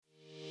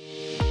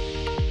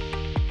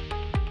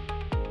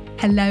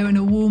Hello and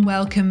a warm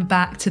welcome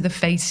back to the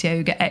Face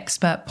Yoga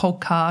Expert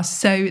podcast.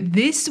 So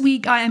this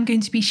week I am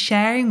going to be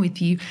sharing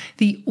with you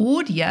the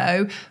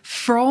audio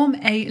from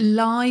a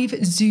live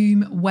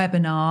Zoom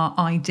webinar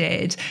I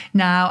did.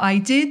 Now I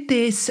did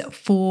this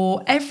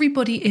for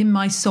everybody in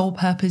my Soul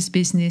Purpose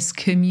Business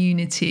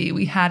community.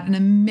 We had an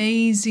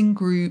amazing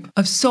group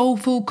of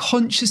soulful,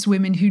 conscious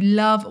women who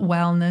love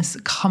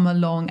wellness come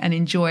along and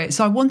enjoy it.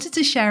 So I wanted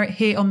to share it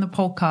here on the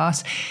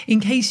podcast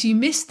in case you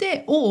missed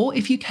it, or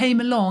if you came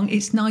along,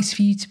 it's nice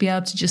for you to be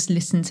able to just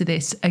listen to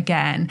this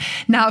again.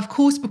 Now, of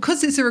course,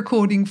 because it's a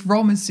recording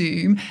from a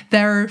Zoom,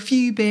 there are a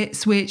few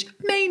bits which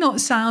may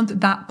not sound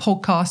that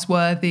podcast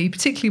worthy,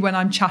 particularly when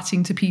I'm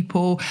chatting to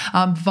people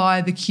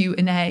via the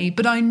Q&A,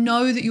 but I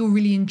know that you'll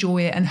really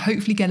enjoy it and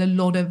hopefully get a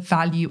lot of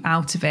value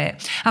out of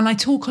it. And I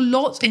talk a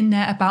lot in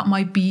there about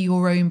my Be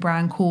Your Own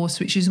Brand course,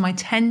 which is my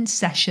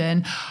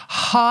 10-session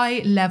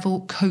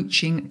high-level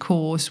coaching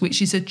course,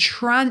 which is a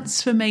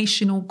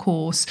transformational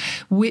course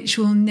which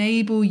will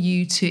enable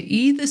you to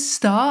either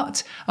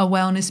start a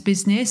wellness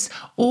business,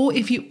 or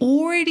if you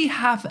already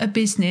have a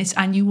business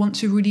and you want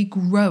to really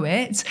grow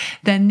it,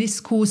 then this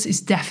course is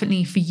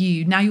definitely for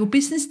you. Now, your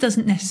business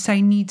doesn't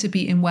necessarily need to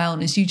be in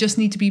wellness. You just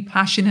need to be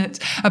passionate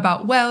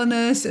about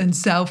wellness and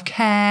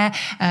self-care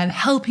and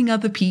helping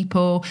other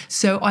people.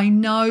 So I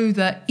know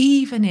that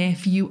even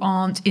if you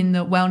aren't in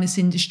the wellness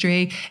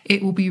industry,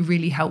 it will be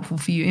really helpful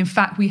for you. In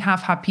fact, we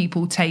have had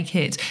people take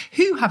it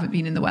who haven't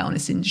been in the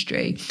wellness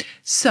industry.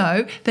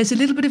 So there's a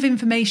little bit of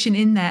information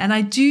in there, and I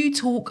do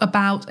talk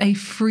about a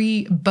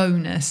free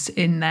bonus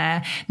in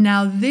there.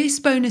 Now,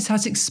 this bonus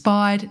has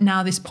expired.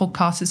 Now this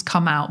podcast has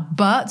come out.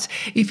 But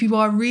if you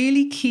are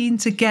really keen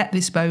to get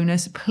this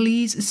bonus,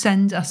 please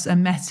send us a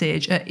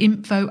message at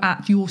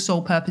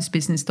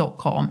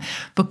info@yoursoulpurposebusiness.com,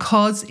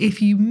 because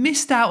if you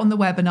missed out on the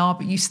webinar,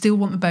 but you still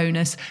want the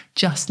bonus,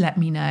 just let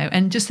me know.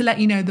 And just to let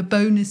you know, the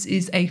bonus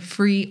is a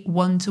free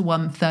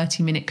 1-to-1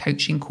 30-minute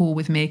coaching call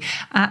with me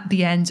at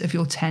the end of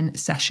your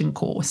 10-session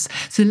course.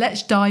 So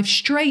let's dive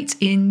straight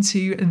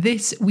into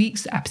this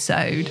week's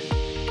episode.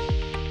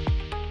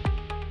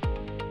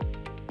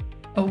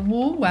 A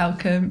warm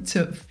welcome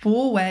to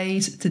 4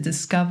 Ways to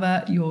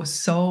Discover Your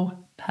Soul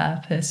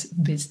Purpose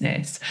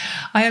Business.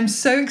 I am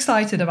so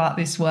excited about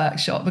this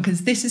workshop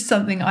because this is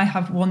something I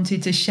have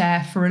wanted to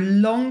share for a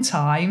long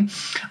time.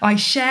 I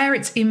share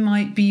it in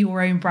my Be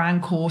Your Own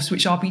Brand course,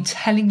 which I'll be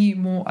telling you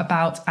more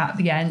about at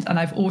the end. And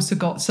I've also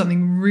got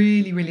something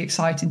really, really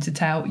exciting to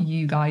tell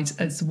you guys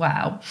as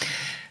well.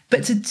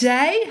 But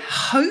today,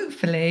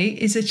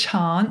 hopefully, is a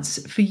chance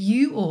for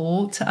you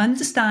all to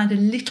understand a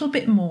little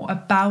bit more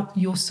about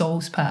your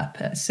soul's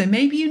purpose. So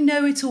maybe you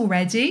know it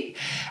already,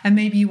 and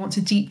maybe you want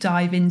to deep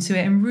dive into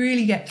it and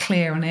really get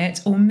clear on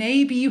it. Or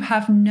maybe you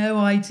have no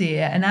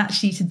idea, and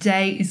actually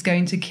today is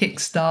going to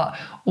kickstart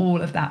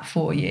all of that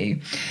for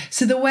you.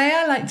 So the way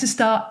I like to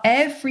start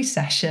every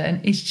session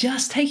is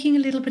just taking a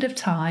little bit of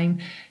time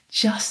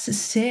just to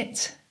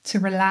sit, to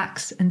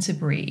relax and to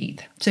breathe.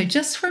 So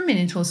just for a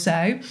minute or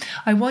so,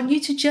 I want you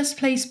to just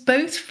place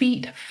both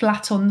feet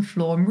flat on the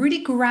floor and really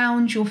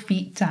ground your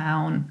feet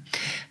down.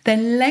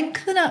 Then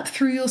lengthen up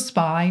through your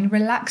spine,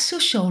 relax your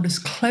shoulders,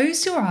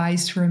 close your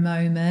eyes for a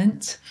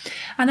moment.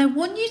 And I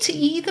want you to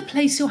either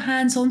place your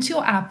hands onto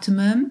your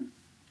abdomen,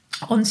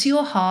 onto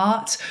your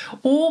heart,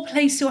 or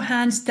place your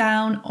hands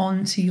down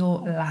onto your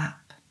lap.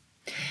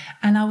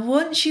 And I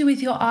want you, with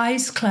your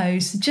eyes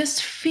closed, to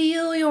just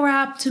feel your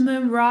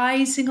abdomen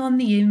rising on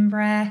the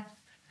in-breath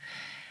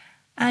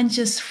and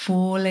just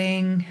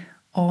falling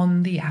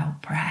on the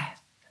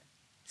out-breath.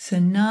 So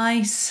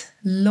nice,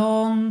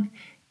 long,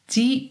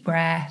 deep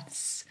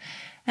breaths,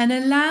 and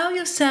allow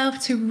yourself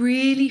to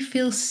really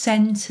feel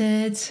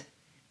centered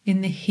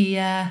in the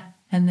here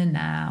and the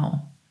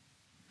now.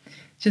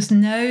 Just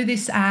know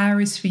this hour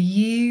is for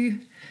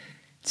you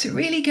to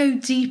really go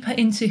deeper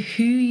into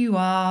who you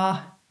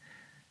are,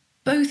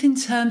 both in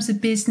terms of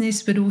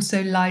business, but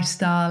also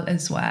lifestyle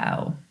as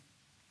well.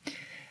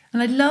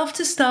 And I'd love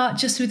to start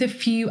just with a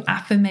few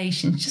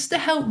affirmations, just to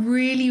help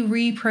really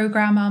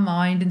reprogram our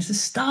mind and to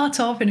start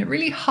off in a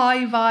really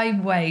high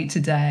vibe way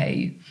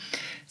today.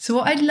 So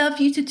what I'd love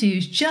you to do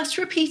is just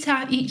repeat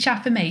out each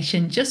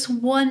affirmation just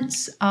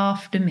once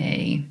after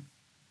me.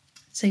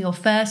 So your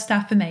first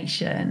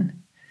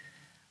affirmation: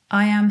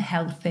 I am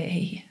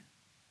healthy.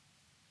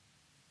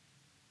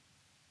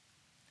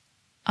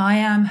 I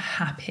am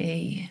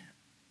happy.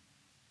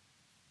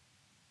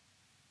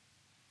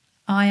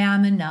 I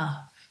am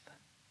enough.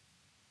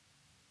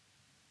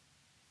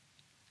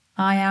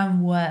 I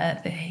am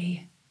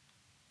worthy.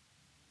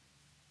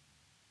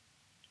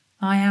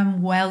 I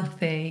am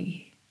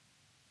wealthy.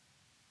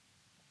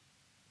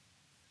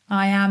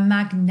 I am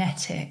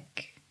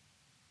magnetic.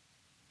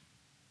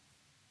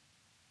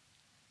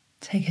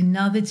 Take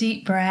another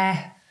deep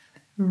breath.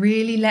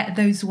 Really let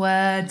those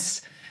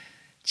words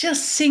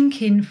just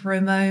sink in for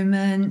a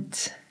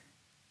moment,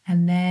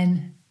 and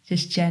then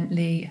just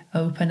gently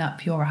open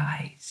up your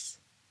eyes.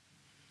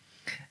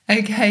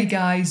 Okay,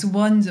 guys,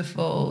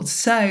 wonderful.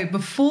 So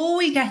before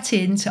we get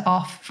into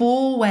our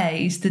 4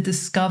 ways to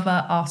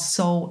discover our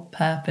soul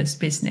purpose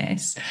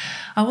business,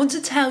 I want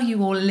to tell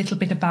you all a little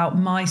bit about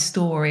my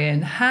story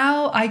and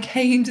how I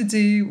came to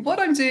do what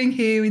I'm doing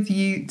here with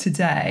you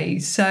today.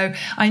 So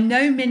I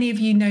know many of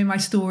you know my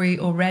story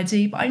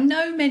already, but I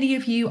know many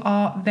of you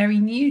are very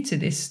new to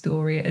this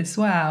story as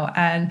well.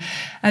 And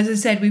as I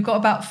said, we've got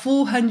about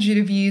 400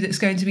 of you that's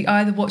going to be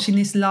either watching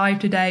this live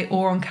today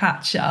or on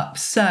catch up.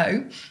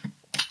 So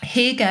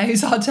here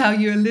goes. I'll tell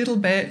you a little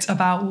bit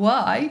about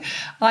why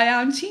I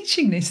am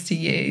teaching this to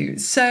you.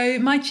 So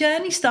my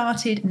journey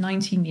started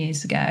 19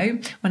 years ago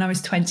when I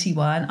was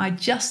 21. I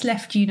just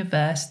left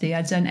university.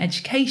 I'd done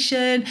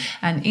education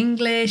and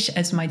English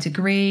as my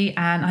degree,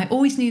 and I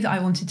always knew that I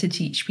wanted to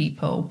teach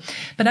people.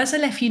 But as I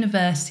left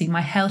university,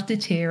 my health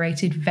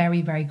deteriorated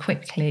very, very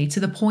quickly to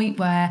the point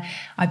where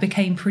I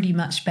became pretty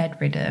much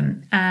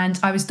bedridden. And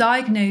I was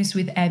diagnosed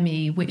with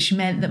ME, which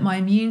meant that my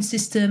immune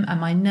system and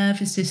my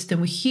nervous system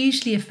were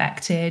hugely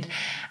affected,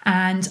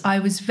 and I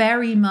was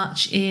very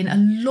much in a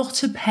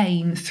lot of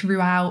pain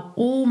throughout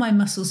all my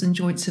muscles and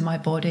joints in my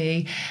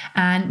body,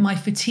 and my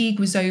fatigue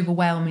was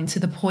overwhelming to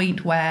the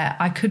point where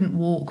I couldn't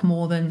walk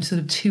more than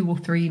sort of 2 or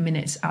 3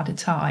 minutes at a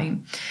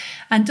time.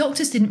 And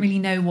doctors didn't really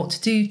know what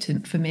to do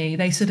for me.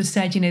 They sort of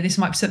said, this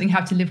might be something you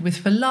have to live with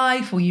for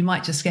life, or you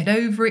might just get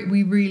over it.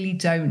 We really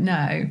don't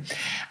know.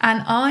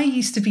 And I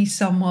used to be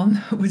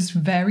someone that was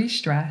very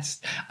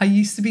stressed. I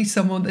used to be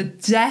someone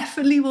that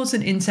definitely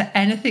wasn't into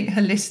anything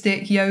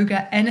holistic,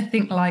 yoga,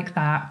 anything like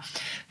that.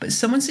 But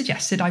someone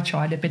suggested I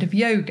tried a bit of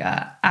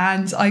yoga,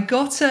 and I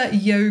got a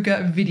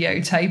yoga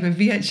videotape, a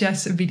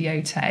VHS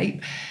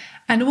videotape.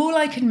 And all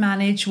I could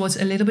manage was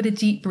a little bit of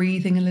deep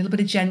breathing, a little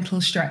bit of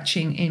gentle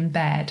stretching in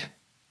bed.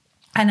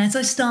 And as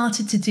I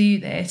started to do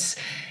this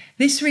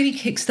really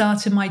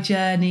kickstarted my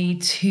journey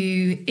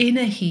to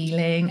inner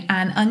healing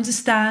and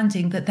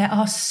understanding that there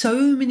are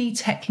so many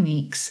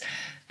techniques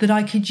that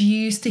I could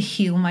use to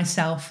heal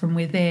myself from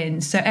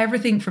within. So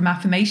everything from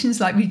affirmations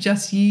like we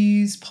just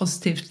used,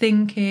 positive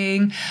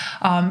thinking,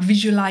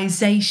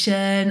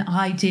 visualization.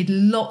 I did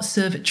lots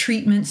of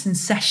treatments and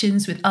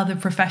sessions with other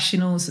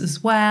professionals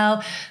as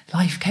well,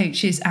 life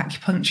coaches,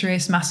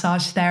 acupuncturists,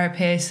 massage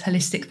therapists,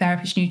 holistic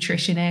therapists,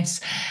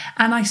 nutritionists.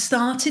 And I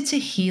started to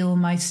heal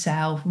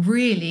myself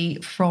really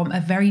from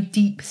a very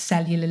deep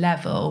cellular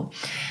level.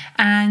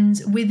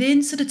 And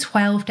within sort of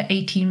 12 to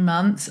 18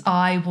 months,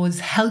 I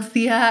was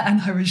healthier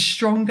and I was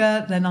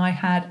stronger than I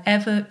had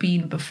ever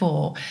been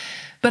before.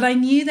 But I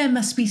knew there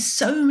must be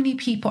so many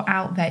people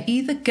out there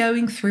either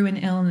going through an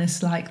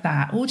illness like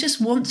that or just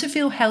want to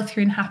feel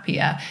healthier and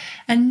happier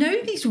and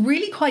know these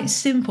really quite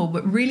simple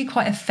but really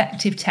quite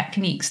effective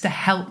techniques to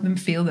help them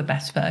feel the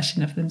best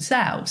version of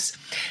themselves.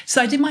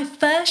 So I did my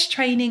first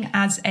training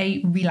as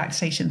a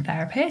relaxation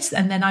therapist,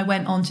 and then I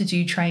went on to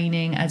do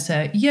training as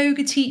a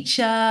yoga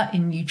teacher,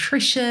 in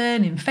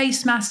nutrition, in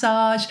face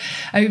massage.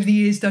 Over the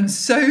years, done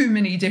so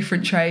many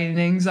different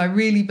trainings. I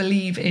really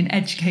believe in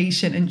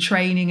education and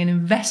training and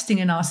investing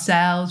in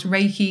ourselves,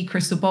 Reiki,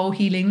 crystal bowl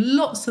healing,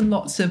 lots and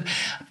lots of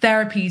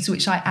therapies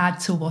which I add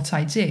to what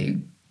I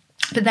do.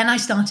 But then I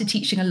started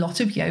teaching a lot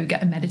of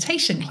yoga and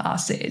meditation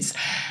classes.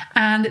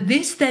 And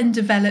this then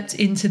developed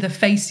into the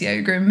face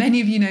yoga. And many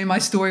of you know my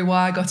story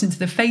why I got into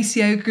the face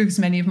yoga, because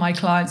many of my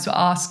clients were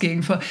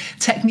asking for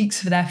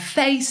techniques for their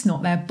face,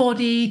 not their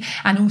body.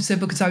 And also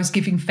because I was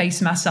giving face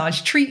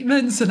massage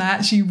treatments, and I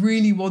actually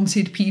really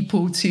wanted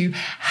people to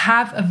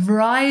have a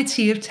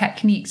variety of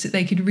techniques that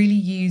they could really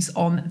use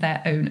on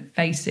their own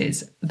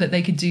faces, that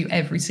they could do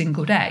every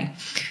single day.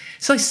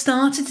 So I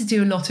started to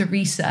do a lot of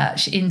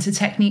research into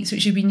techniques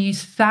which have been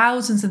used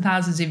thousands and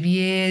thousands of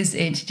years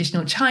in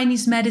traditional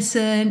Chinese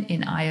medicine,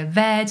 in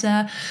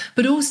Ayurveda,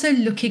 but also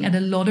looking at a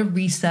lot of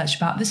research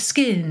about the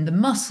skin, the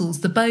muscles,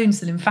 the bones,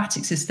 the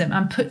lymphatic system,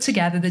 and put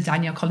together the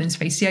Danielle Collins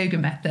Face Yoga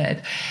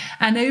method.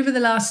 And over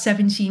the last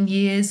 17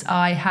 years,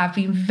 I have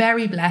been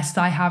very blessed.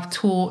 I have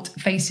taught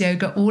face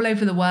yoga all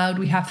over the world.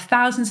 We have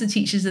thousands of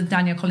teachers of the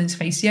Danielle Collins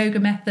Face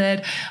Yoga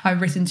method. I've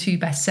written 2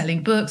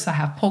 best-selling books. I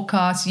have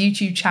podcasts,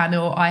 YouTube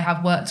channel. I have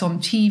worked on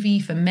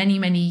TV for many,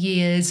 many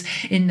years,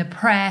 in the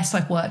press.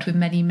 I've worked with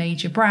many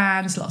major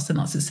brands, lots and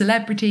lots of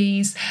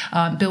celebrities,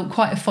 built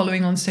quite a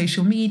following on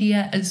social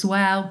media as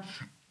well.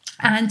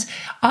 And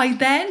I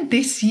then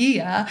this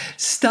year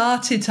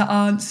started to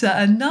answer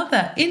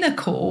another inner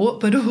call,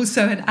 but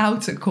also an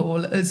outer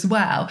call as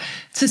well,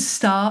 to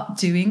start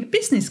doing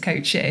business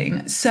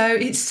coaching. So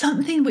it's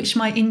something which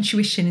my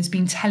intuition has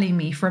been telling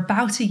me for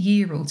about a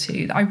year or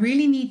two, that I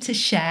really need to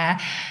share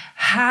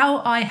how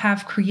I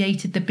have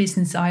created the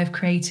business I have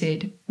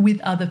created with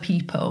other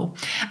people.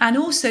 And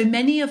also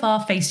many of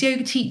our face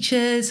yoga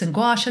teachers and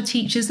gua sha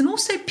teachers and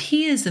also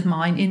peers of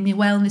mine in the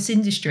wellness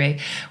industry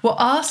were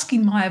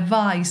asking my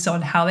advice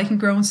on how they can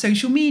grow on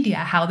social media,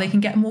 how they can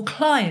get more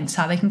clients,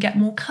 how they can get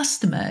more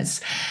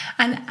customers.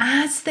 And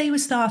as they were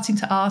starting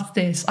to ask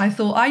this, I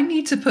thought, I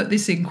need to put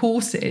this in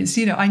courses.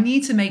 I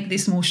need to make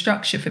this more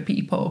structure for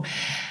people.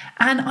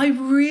 And I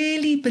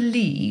really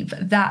believe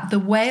that the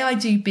way I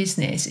do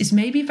business is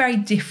maybe very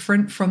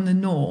different from the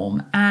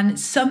norm, and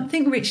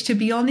something which, to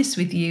be honest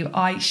with you,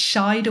 I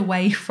shied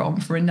away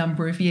from for a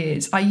number of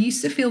years. I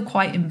used to feel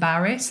quite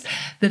embarrassed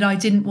that I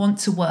didn't want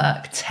to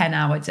work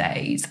 10-hour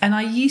days. And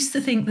I used to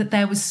think that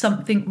there was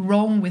something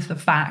wrong with the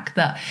fact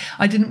that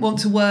I didn't want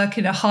to work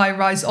in a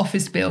high-rise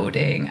office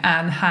building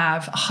and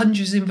have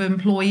hundreds of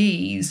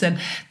employees. And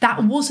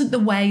that wasn't the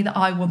way that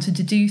I wanted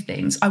to do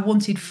things. I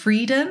wanted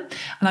freedom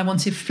and I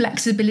wanted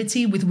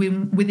flexibility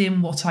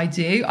within what I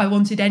do. I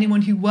wanted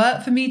anyone who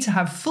worked for me to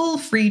have full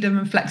freedom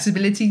and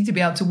flexibility to be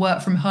able to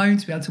work from home,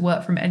 to be able to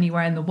work from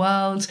anywhere in the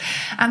world.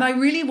 And I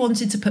really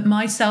wanted to put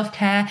my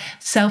self-care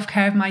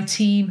of my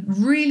team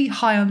really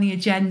high on the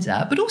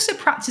agenda, but also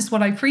practice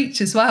what I preach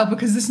as well,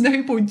 because there's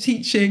no point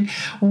teaching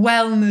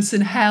wellness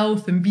and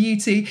health and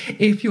beauty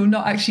if you're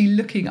not actually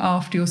looking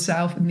after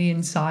yourself and the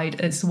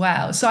inside as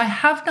well. So I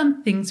have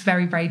done things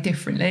very, very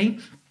differently.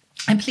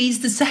 I'm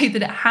pleased to say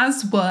that it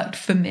has worked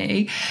for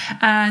me.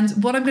 And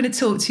what I'm going to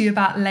talk to you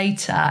about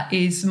later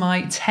is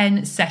my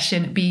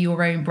 10-session Be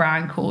Your Own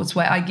Brand course,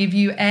 where I give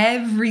you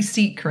every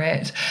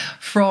secret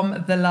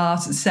from the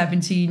last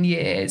 17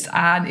 years.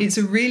 And it's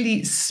a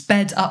really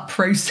sped up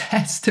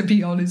process, to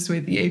be honest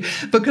with you,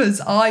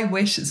 because I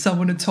wish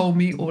someone had told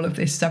me all of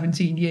this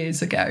 17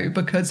 years ago,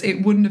 because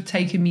it wouldn't have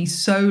taken me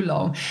so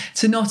long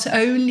to not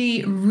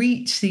only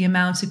reach the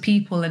amount of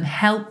people and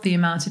help the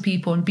amount of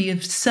people and be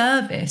of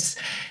service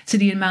to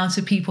the amount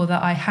of people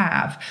that I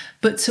have,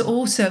 but to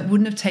also, it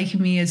wouldn't have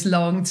taken me as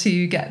long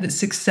to get the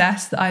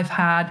success that I've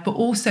had, but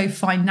also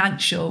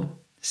financial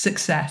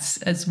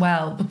success as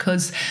well,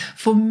 because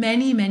for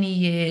many, many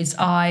years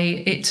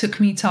it took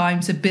me time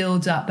to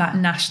build up that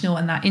national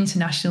and that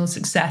international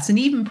success. And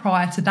even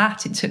prior to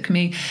that, it took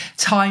me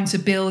time to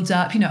build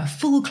up, a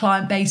full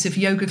client base of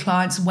yoga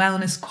clients,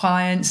 wellness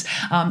clients,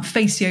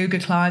 face yoga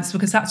clients,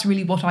 because that's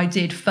really what I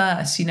did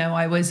first.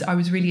 I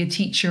was really a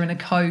teacher and a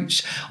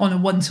coach on a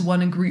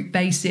one-to-one and group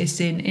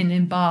basis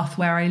in Bath,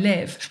 where I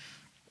live.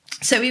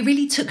 So it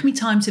really took me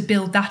time to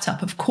build that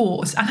up, of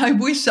course. And I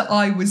wish that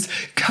I was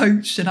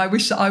coached and I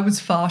wish that I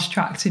was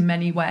fast-tracked in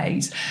many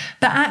ways.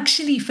 But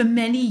actually, for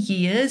many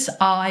years,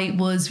 I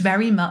was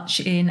very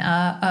much in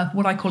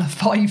what I call a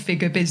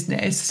 5-figure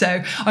business.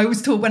 So I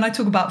always talk, when I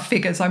talk about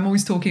figures, I'm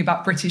always talking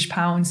about British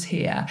pounds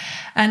here.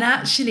 And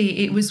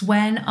actually, it was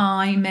when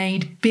I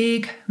made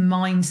big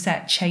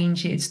mindset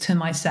changes to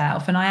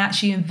myself and I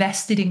actually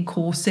invested in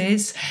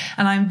courses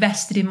and I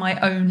invested in my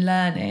own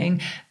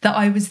learning that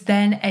I was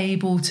then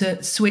able to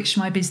switch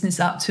my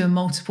business up to a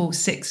multiple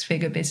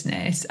 6-figure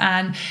business.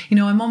 And,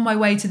 I'm on my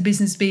way to the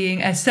business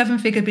being a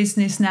 7-figure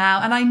business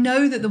now. And I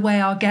know that the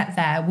way I'll get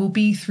there will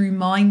be through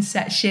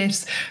mindset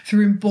shifts,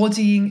 through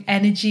embodying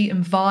energy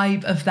and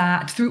vibe of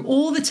that, through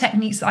all the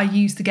techniques that I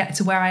use to get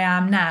to where I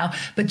am now,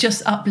 but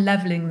just up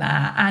leveling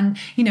that. And,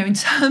 in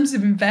terms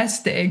of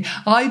investing,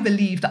 I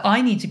believe that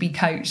I need to be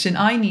coached and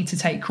I need to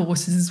take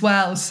courses as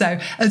well. So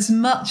as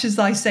much as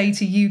I say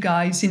to you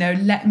guys,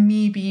 let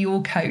me be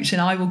your coach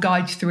and I will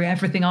guide you through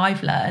everything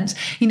I've learned,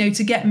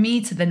 to get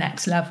me to the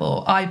next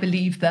level, I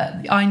believe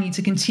that I need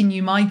to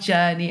continue my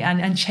journey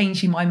and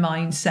changing my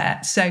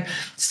mindset. So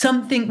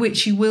something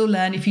which you will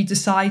learn if you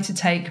decide to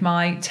take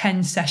my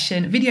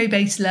 10-session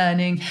video-based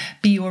learning,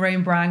 Be Your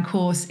Own Brand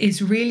course,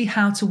 is really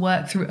how to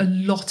work through a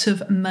lot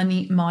of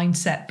money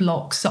mindset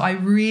blocks. So I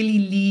really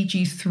lead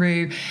you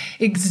through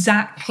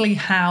exactly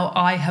how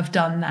I have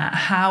done that,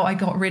 how I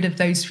got rid of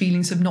those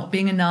feelings of not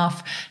being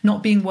enough,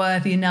 not being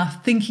worthy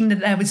enough, thinking that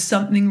there was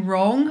something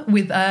wrong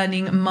with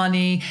earning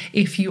money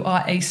if you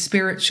are a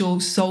spiritual,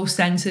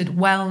 soul-centered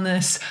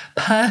wellness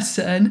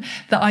person,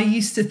 that I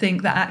used to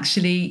think that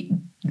actually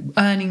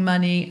earning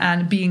money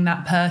and being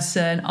that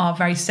person are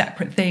very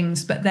separate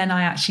things. But then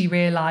I actually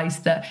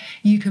realized that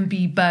you can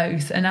be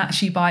both. And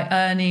actually by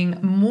earning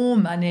more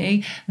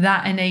money,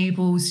 that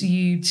enables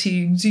you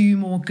to do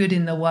more good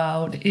in the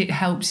world. It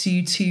helps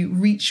you to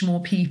reach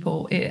more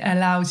people. It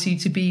allows you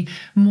to be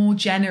more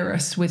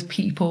generous with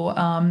people,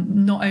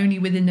 not only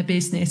within the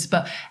business,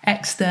 but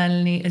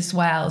externally as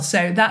well.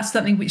 So that's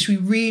something which we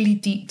really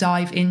deep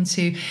dive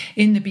into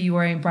in the Be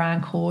Your Own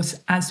Brand course,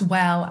 as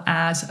well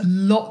as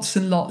lots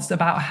and lots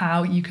about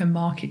how you can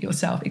market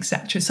yourself,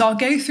 etc. So I'll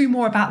go through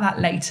more about that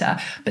later,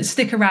 but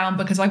stick around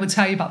because I will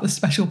tell you about the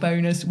special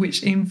bonus,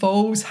 which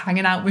involves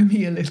hanging out with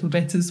me a little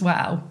bit as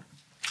well.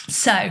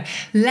 So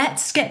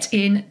let's get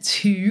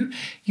into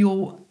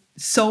your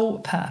soul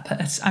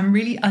purpose and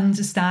really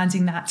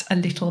understanding that a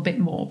little bit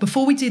more.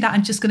 Before we do that,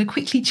 I'm just going to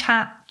quickly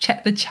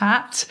check the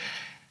chat.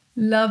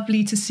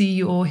 Lovely to see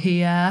you all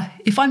here.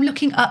 If I'm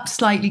looking up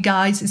slightly,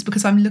 guys, it's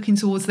because I'm looking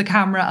towards the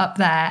camera up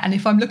there. And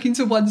if I'm looking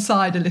to one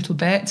side a little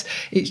bit,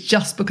 it's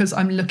just because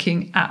I'm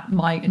looking at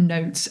my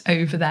notes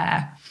over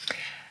there.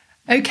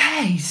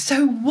 Okay,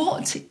 so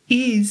what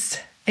is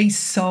a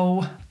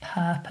soul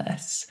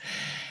purpose?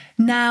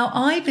 Now,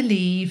 I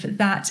believe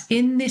that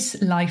in this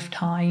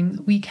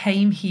lifetime, we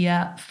came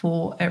here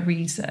for a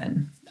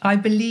reason. I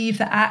believe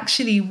that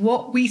actually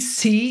what we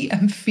see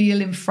and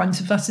feel in front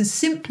of us is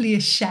simply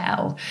a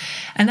shell.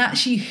 And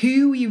actually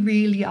who we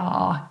really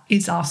are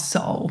is our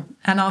soul.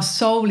 And our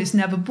soul is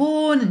never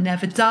born and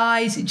never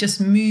dies. It just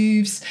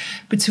moves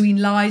between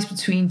lives,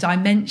 between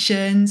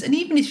dimensions. And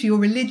even if you're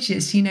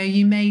religious,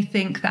 you may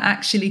think that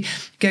actually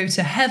go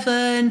to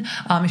heaven.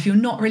 If you're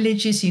not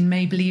religious, you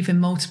may believe in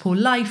multiple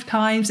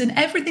lifetimes. And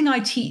everything I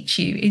teach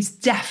you is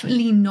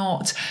definitely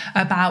not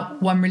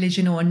about one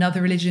religion or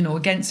another religion or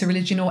against a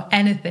religion or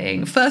anything.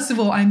 First of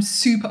all, I'm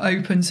super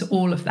open to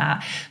all of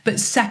that. But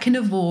second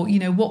of all,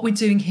 what we're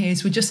doing here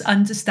is we're just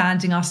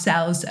understanding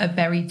ourselves at a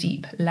very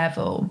deep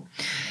level.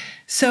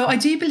 So I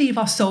do believe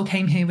our soul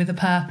came here with a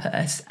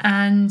purpose.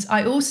 And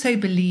I also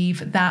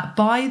believe that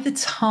by the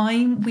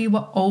time we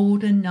were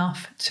old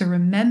enough to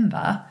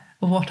remember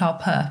what our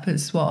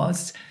purpose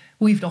was,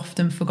 we've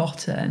often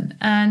forgotten.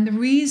 And the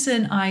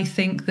reason I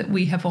think that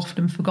we have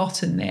often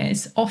forgotten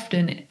this,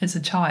 often as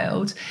a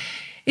child,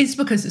 is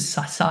because of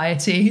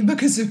society,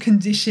 because of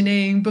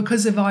conditioning,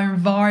 because of our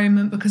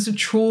environment, because of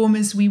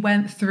traumas we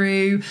went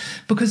through,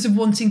 because of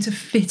wanting to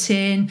fit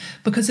in,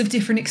 because of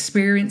different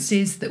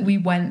experiences that we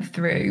went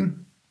through.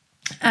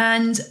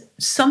 And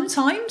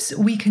sometimes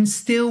we can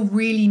still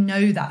really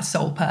know that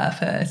soul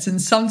purpose.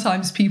 And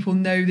sometimes people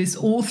know this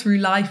all through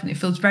life and it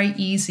feels very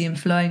easy and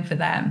flowing for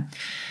them.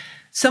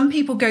 Some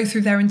people go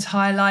through their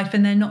entire life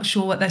and they're not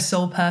sure what their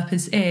soul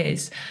purpose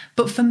is.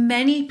 But for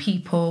many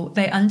people,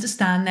 they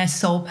understand their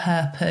soul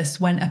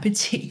purpose when a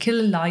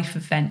particular life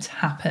event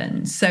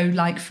happens. So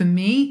like for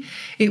me,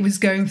 it was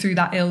going through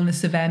that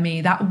illness of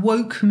ME that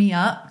woke me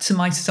up to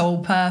my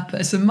soul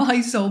purpose. And my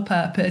soul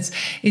purpose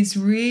is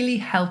really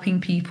helping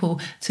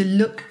people to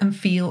look and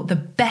feel the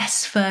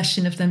best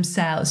version of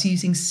themselves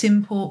using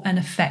simple and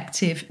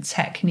effective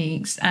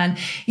techniques. And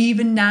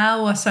even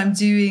now, as I'm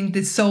doing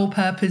the soul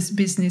purpose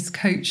business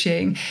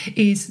coaching,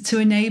 is to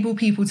enable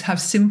people to have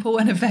simple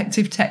and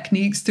effective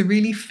techniques to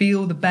really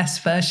feel the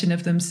best version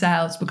of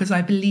themselves, because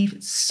I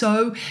believe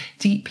so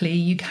deeply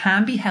you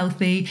can be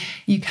healthy,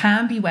 you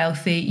can be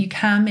wealthy, you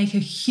can make a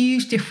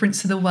huge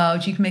difference to the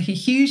world, you can make a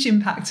huge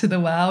impact to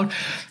the world,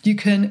 you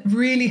can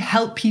really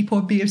help people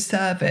and be of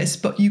service,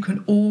 but you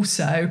can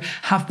also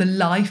have the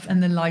life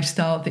and the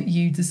lifestyle that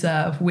you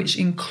deserve, which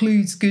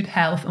includes good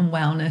health and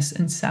wellness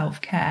and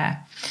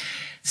self-care.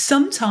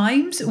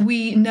 Sometimes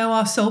we know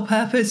our soul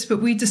purpose,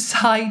 but we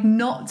decide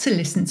not to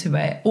listen to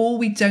it, or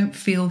we don't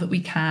feel that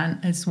we can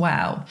as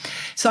well.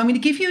 So I'm going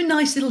to give you a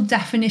nice little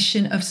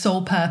definition of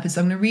soul purpose.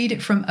 I'm going to read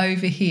it from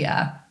over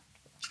here.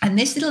 And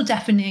this little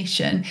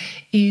definition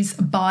is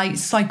by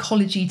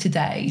Psychology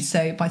Today,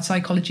 so by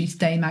Psychology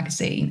Today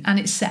magazine. And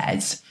it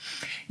says,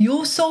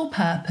 your soul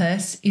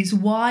purpose is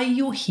why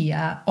you're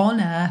here on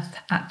earth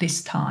at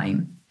this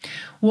time.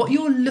 What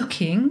you're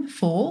looking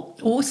for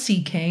or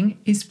seeking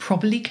is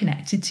probably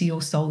connected to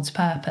your soul's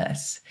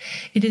purpose.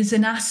 It is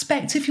an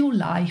aspect of your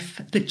life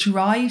that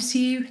drives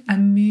you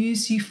and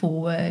moves you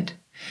forward.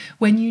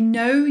 When you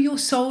know your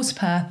soul's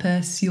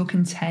purpose, you're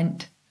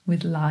content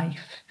with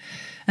life.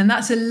 And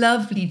that's a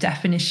lovely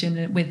definition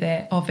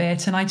of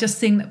it. And I just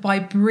think that by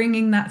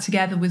bringing that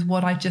together with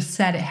what I just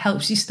said, it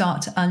helps you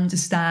start to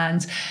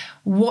understand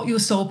what your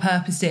soul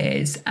purpose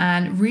is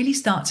and really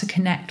start to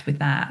connect with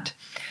that.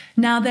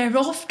 Now, there are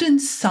often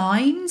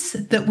signs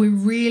that we're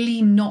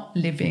really not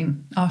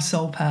living our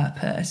soul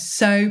purpose.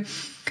 So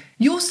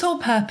your soul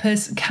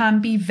purpose can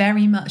be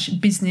very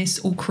much business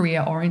or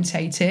career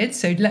orientated.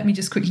 So let me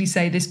just quickly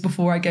say this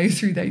before I go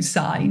through those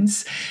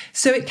signs.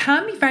 So it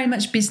can be very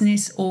much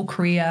business or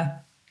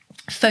career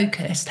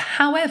focused.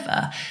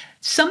 However,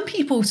 some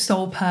people's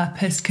soul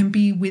purpose can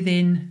be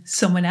within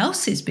someone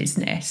else's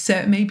business. So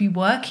it may be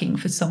working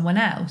for someone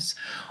else.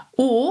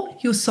 Or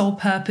your soul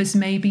purpose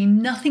may be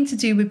nothing to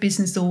do with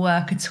business or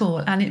work at all,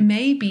 and it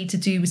may be to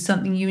do with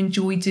something you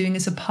enjoy doing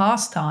as a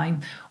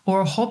pastime or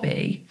a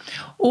hobby.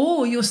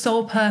 Or your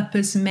soul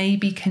purpose may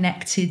be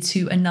connected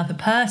to another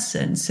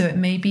person, so it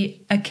may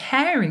be a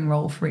caring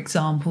role, for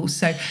example.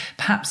 So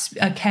perhaps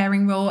a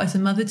caring role as a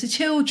mother to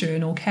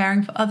children or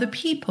caring for other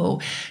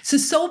people. So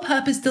soul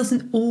purpose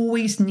doesn't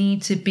always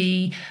need to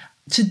be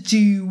to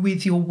do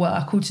with your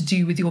work or to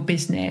do with your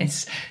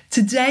business.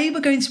 Today,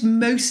 we're going to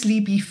mostly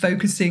be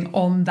focusing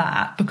on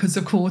that because,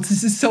 of course,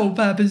 this is soul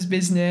purpose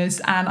business.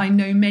 And I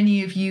know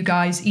many of you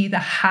guys either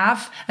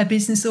have a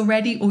business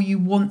already or you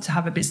want to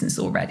have a business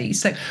already.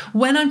 So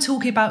when I'm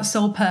talking about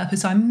soul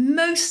purpose, I'm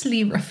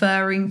mostly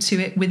referring to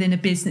it within a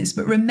business.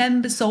 But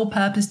remember, soul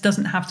purpose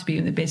doesn't have to be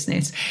in the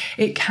business.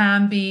 It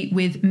can be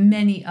with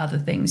many other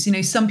things. You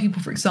know, some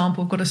people, for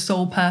example, have got a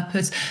soul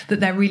purpose that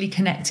they're really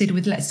connected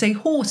with, let's say,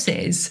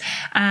 horses.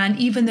 And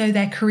even though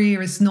their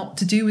career is not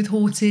to do with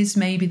horses,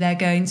 maybe they're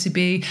going to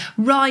be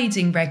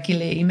riding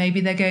regularly,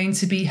 maybe they're going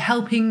to be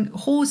helping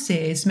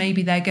horses,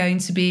 maybe they're going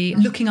to be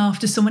looking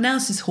after someone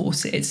else's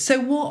horses. So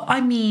what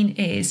I mean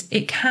is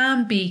it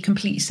can be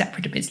completely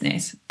separate to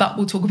business, but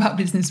we'll talk about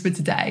business for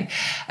today.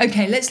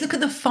 Okay, let's look at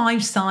the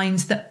 5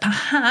 signs that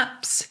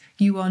perhaps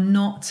you are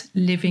not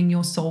living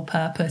your soul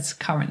purpose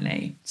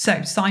currently.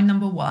 So sign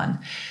number 1,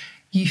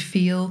 you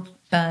feel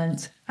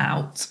burnt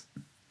out.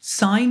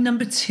 Sign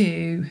number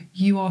 2,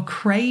 you are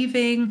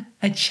craving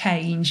a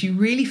change. You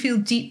really feel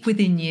deep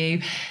within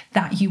you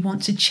that you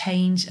want to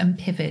change and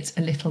pivot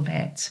a little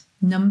bit.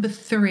 Number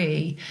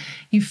 3,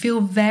 you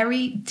feel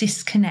very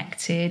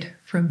disconnected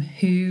from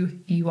who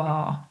you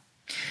are.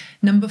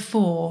 Number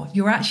 4,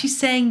 you're actually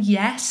saying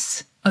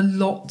yes a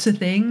lot to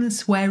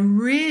things where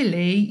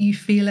really you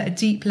feel at a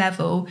deep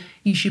level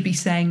you should be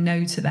saying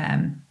no to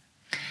them.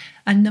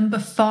 And number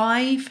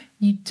 5,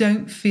 you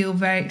don't feel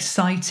very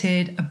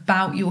excited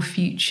about your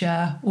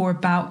future or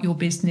about your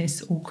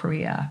business or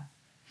career.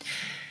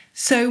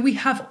 So we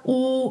have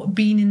all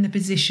been in the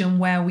position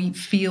where we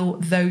feel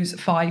those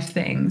 5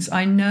 things.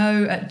 I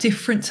know at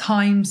different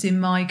times in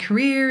my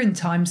career and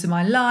times in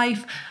my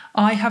life,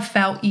 I have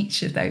felt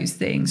each of those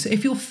things. So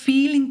if you're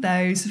feeling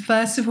those,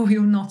 first of all,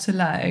 you're not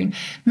alone.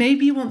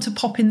 Maybe you want to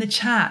pop in the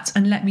chat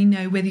and let me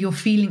know whether you're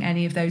feeling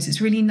any of those.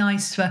 It's really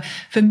nice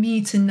for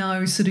me to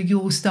know sort of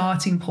your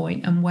starting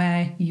point and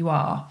where you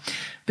are.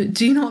 But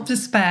do not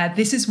despair.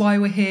 This is why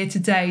we're here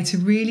today, to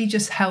really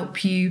just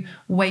help you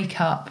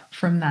wake up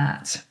from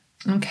that.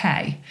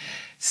 Okay,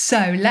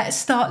 so let's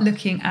start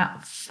looking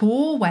at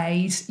 4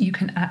 ways you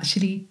can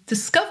actually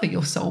discover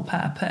your soul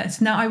purpose.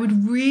 Now, I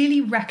would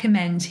really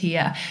recommend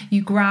here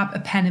you grab a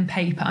pen and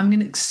paper. I'm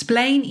going to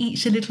explain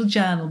each of the little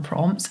journal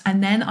prompts,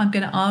 and then I'm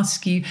going to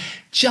ask you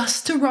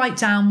just to write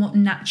down what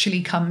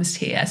naturally comes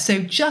here. So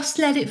just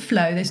let it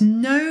flow. There's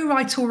no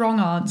right or wrong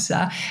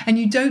answer, and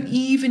you don't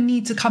even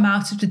need to come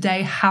out of the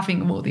day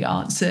having all the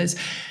answers.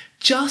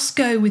 Just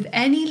go with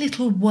any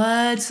little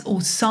words or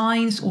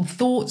signs or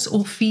thoughts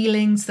or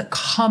feelings that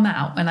come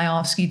out when I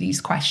ask you these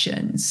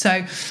questions.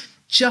 So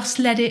just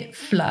let it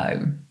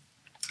flow.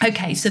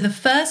 Okay, so the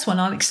first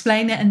one, I'll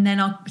explain it and then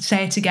I'll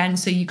say it again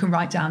so you can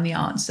write down the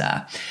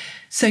answer.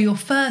 So your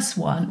first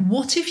one,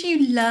 what have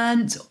you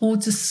learned or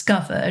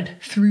discovered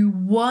through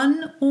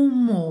one or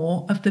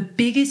more of the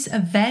biggest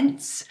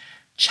events,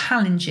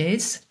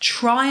 challenges,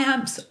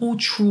 triumphs, or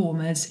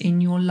traumas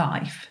in your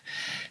life?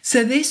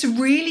 So this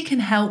really can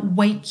help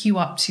wake you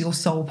up to your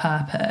soul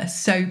purpose.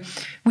 So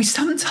we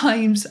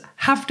sometimes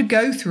have to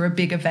go through a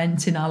big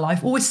event in our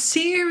life or a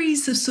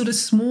series of sort of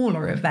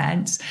smaller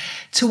events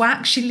to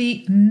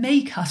actually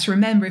make us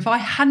remember. If I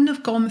hadn't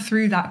have gone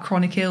through that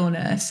chronic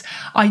illness,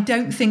 I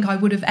don't think I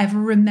would have ever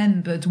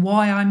remembered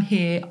why I'm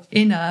here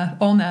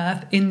on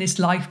earth in this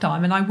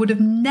lifetime. And I would have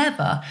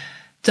never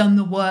done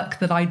the work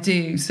that I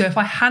do. So if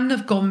I hadn't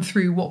have gone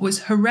through what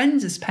was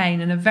horrendous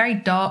pain and a very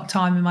dark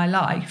time in my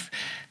life,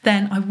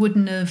 then I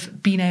wouldn't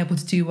have been able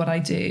to do what I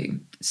do.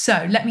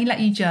 So let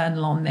you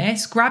journal on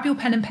this. Grab your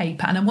pen and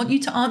paper, and I want you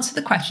to answer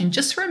the question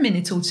just for a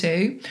minute or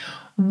two.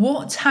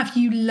 What have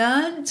you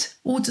learned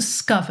or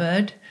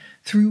discovered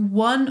through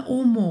one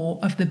or more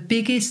of the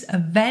biggest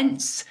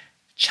events,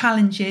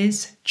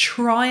 challenges,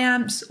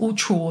 triumphs, or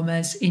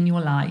traumas in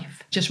your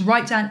life? Just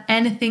write down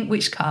anything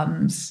which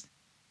comes.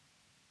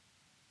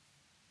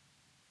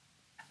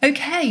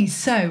 Okay,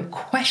 so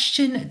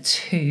question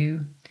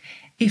 2.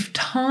 If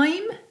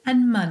time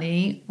and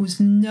money was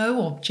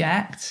no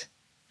object,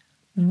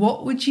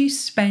 what would you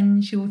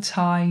spend your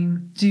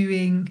time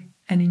doing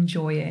and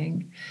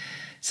enjoying?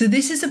 So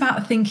this is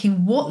about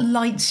thinking what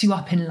lights you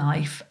up in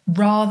life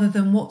rather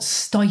than what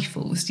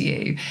stifles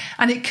you.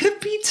 And it could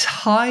be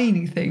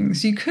tiny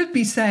things. You could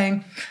be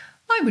saying,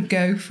 I would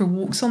go for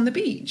walks on the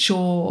beach,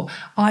 or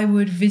I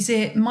would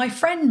visit my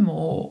friend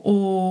more,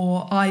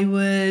 or I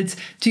would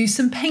do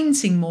some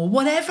painting more,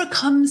 whatever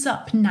comes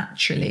up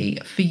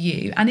naturally for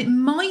you. And it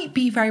might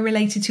be very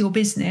related to your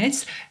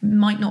business,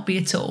 might not be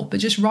at all, but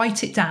just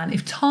write it down.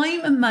 If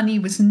time and money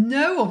was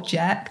no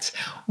object,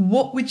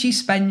 what would you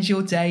spend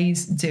your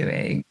days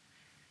doing?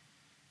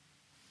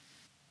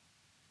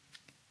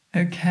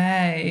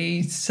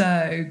 Okay,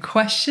 so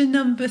question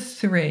number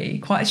 3,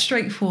 quite a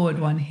straightforward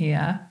one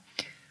here.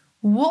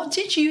 What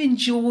did you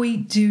enjoy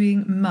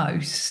doing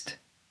most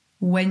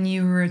when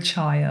you were a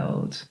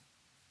child?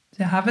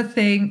 So have a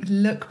think,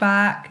 look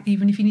back,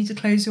 even if you need to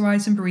close your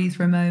eyes and breathe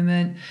for a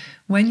moment.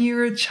 When you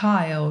were a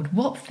child,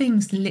 what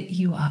things lit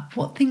you up?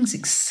 What things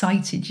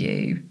excited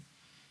you?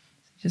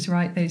 Just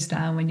write those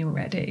down when you're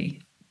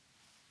ready.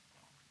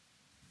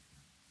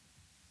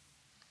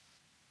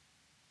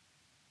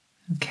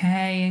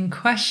 Okay, and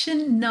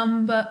question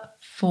number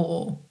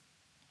 4.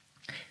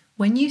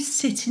 When you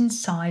sit in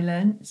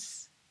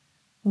silence,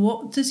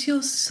 what does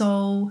your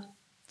soul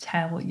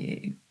tell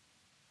you?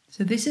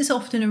 So this is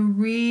often a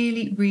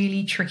really,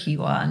 really tricky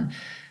one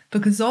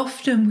because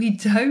often we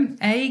don't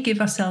A,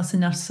 give ourselves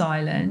enough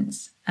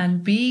silence,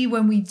 and B,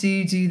 when we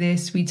do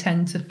this, we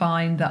tend to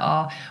find that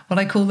our, what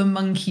I call the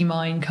monkey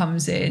mind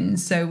comes in.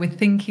 So we're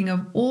thinking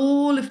of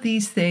all of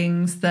these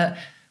things that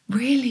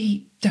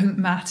really don't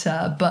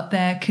matter, but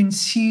they're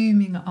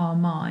consuming our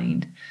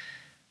mind.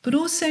 But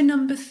also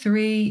number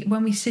 3,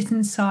 when we sit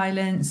in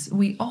silence,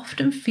 we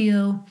often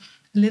feel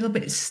a little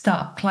bit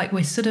stuck, like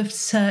we're sort of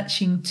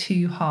searching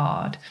too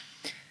hard.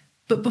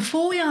 But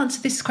before we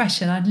answer this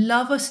question, I'd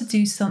love us to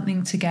do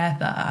something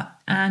together.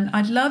 And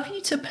I'd love you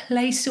to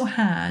place your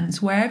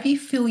hands wherever you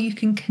feel you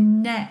can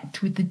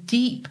connect with the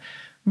deep,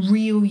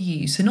 real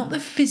you. So not the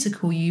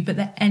physical you, but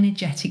the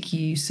energetic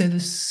you. So the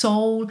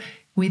soul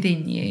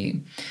within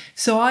you.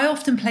 So I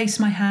often place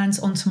my hands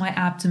onto my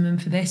abdomen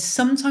for this.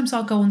 Sometimes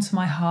I'll go onto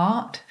my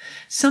heart.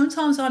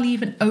 Sometimes I'll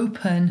even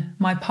open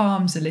my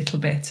palms a little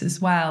bit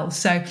as well.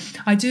 So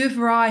I do a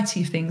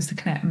variety of things to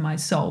connect with my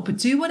soul, but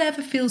do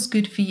whatever feels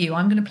good for you.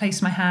 I'm going to place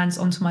my hands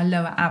onto my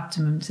lower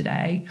abdomen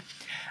today.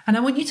 And I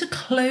want you to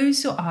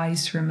close your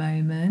eyes for a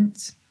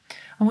moment.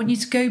 I want you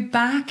to go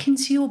back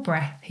into your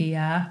breath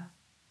here.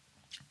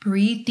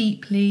 Breathe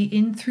deeply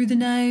in through the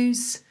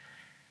nose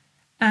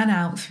and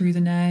out through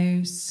the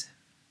nose.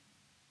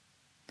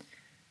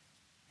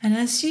 And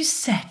as you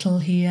settle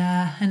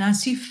here and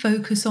as you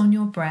focus on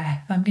your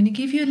breath, I'm going to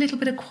give you a little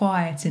bit of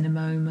quiet in a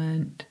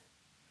moment.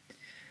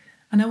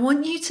 And I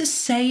want you to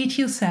say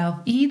to yourself,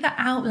 either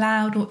out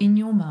loud or in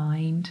your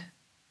mind,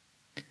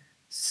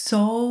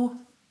 soul,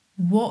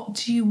 what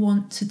do you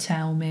want to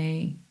tell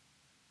me?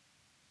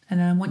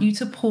 And then I want you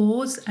to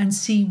pause and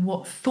see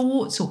what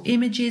thoughts or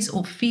images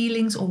or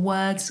feelings or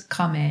words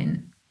come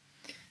in.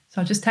 So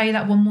I'll just tell you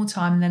that one more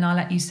time and then I'll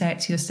let you say it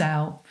to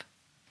yourself.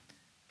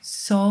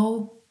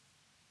 Soul,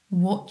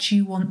 what do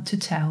you want to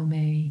tell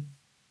me?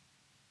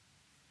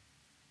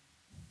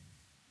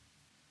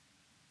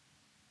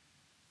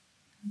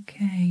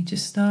 Okay,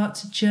 just start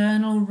to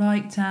journal,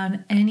 write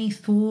down any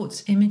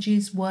thoughts,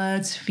 images,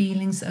 words,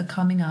 feelings that are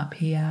coming up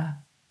here.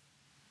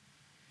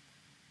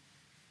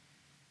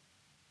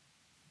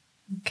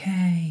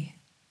 Okay.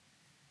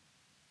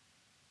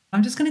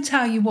 I'm just going to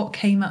tell you what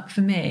came up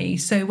for me.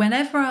 So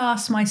whenever I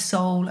ask my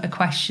soul a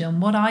question,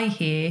 what I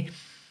hear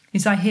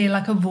is I hear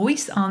like a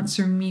voice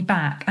answering me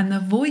back, and the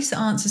voice that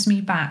answers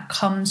me back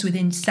comes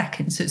within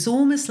seconds. So it's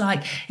almost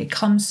like it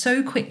comes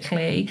so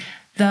quickly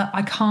that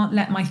I can't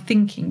let my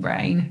thinking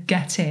brain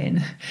get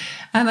in.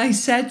 And I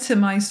said to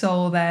my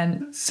soul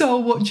then,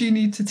 soul, what do you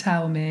need to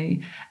tell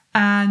me?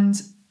 And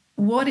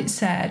what it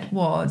said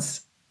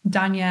was,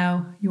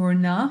 Danielle, you're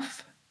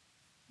enough.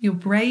 You're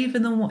braver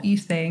than what you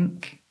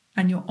think.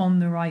 And you're on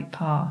the right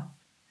path.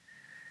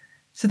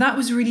 So that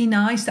was really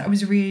nice. That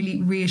was really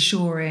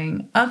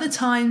reassuring. Other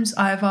times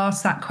I've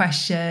asked that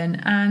question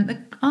and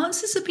the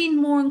answers have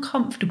been more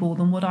uncomfortable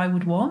than what I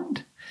would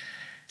want.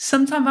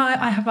 Sometimes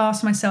I have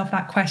asked myself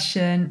that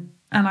question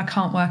and I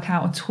can't work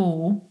out at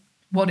all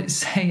what it's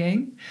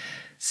saying.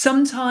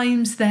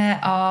 Sometimes there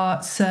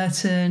are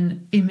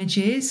certain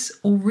images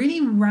or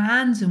really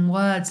random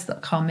words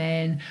that come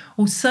in,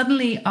 or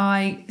suddenly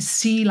I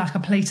see like a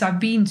place I've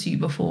been to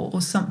before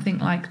or something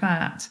like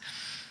that.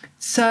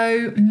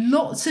 So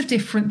lots of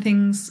different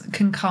things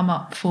can come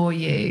up for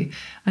you.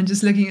 I'm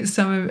just looking at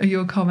some of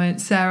your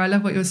comments. Sarah, I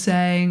love what you're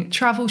saying.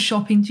 Travel,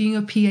 shopping, doing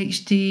a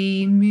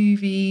PhD,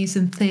 movies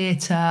and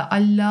theatre. I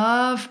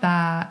love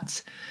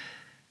that.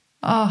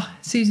 Oh,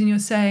 Susan, you're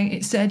saying,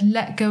 it said,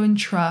 let go and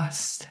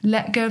trust,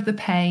 let go of the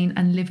pain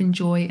and live in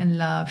joy and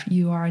love.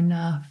 You are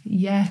enough.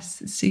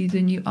 Yes,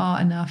 Susan, you are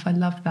enough. I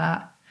love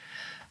that.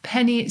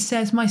 Penny, it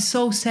says, my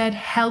soul said,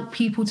 help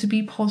people to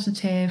be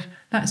positive.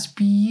 That's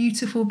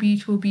beautiful,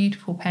 beautiful,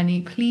 beautiful,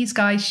 Penny. Please,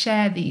 guys,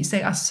 share these.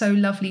 They are so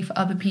lovely for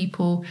other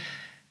people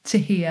to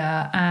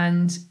hear.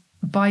 And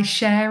by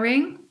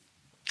sharing,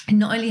 it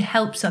not only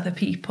helps other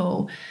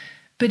people,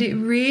 but it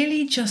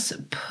really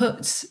just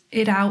puts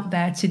it out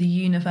there to the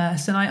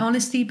universe. And I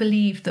honestly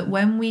believe that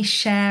when we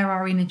share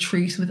our inner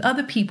truth with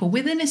other people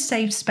within a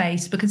safe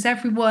space, because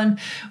everyone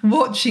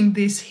watching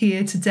this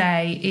here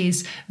today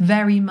is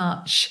very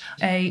much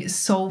a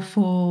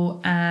soulful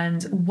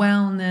and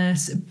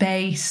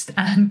wellness-based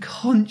and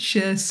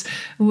conscious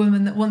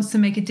woman that wants to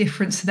make a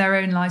difference to their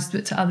own lives,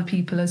 but to other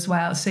people as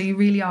well. So you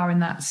really are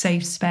in that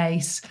safe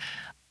space.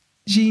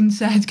 Jean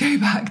said, go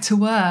back to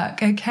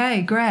work.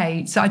 Okay,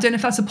 great. So I don't know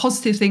if that's a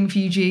positive thing for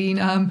you, Jean,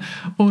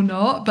 or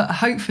not, but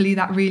hopefully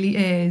that really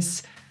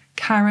is.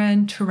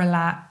 Karen, to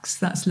relax.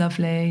 That's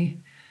lovely.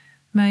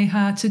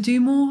 Meha, to do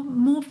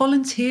more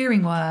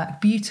volunteering work.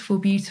 Beautiful,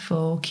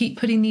 beautiful. Keep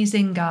putting these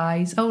in,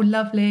 guys. Oh,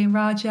 lovely.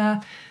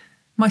 Raja,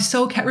 my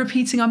soul kept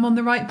repeating, I'm on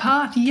the right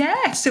path.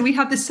 Yeah, so we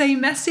have the same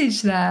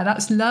message there.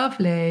 That's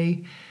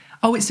lovely.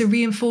 Oh, it's a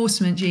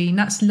reinforcement, Jean.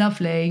 That's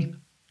lovely.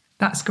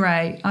 That's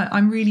great.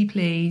 I'm really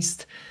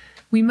pleased.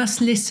 We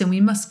must listen.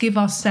 We must give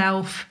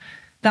ourselves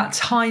that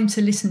time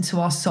to listen to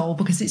our soul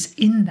because it's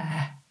in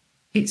there.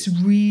 It's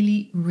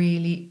really,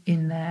 really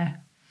in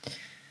there.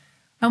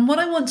 And what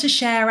I want to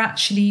share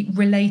actually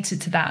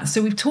related to that.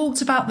 So we've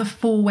talked about the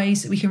 4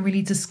 ways that we can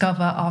really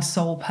discover our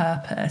soul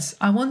purpose.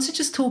 I want to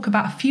just talk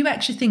about a few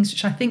extra things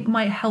which I think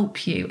might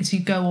help you as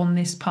you go on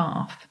this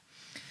path.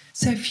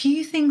 So a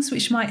few things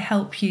which might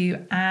help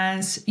you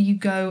as you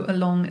go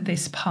along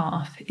this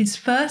path is,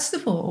 first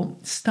of all,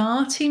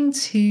 starting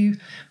to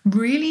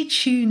really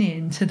tune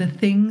in to the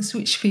things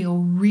which feel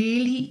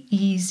really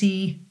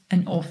easy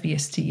and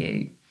obvious to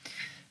you.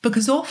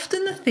 Because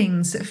often the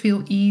things that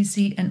feel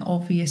easy and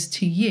obvious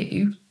to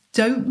you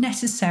don't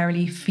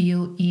necessarily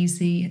feel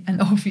easy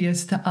and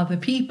obvious to other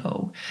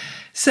people.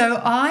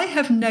 So I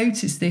have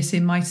noticed this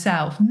in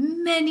myself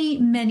many,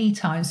 many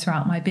times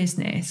throughout my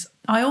business.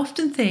 I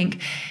often think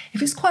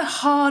if it's quite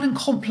hard and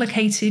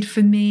complicated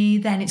for me,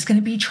 then it's going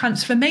to be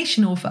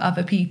transformational for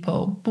other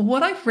people. But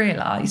what I've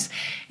realized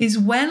is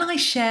when I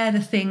share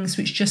the things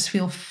which just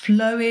feel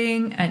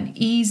flowing and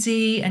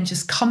easy and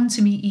just come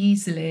to me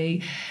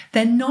easily,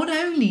 then not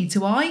only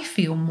do I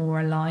feel more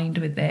aligned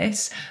with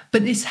this,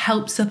 but this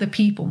helps other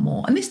people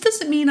more. And this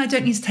doesn't mean I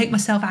don't need to take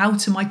myself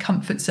out of my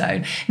comfort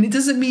zone. And it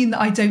doesn't mean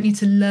that I don't need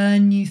to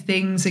learn new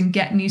things and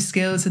get new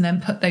skills and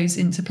then put those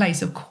into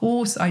place. Of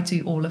course, I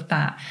do all of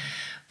that.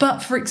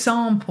 But for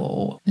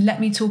example, let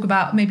me talk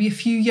about maybe a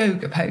few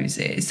yoga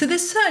poses. So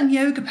there's certain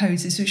yoga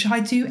poses which I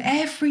do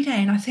every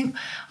day, and I think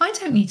I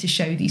don't need to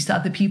show these to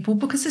other people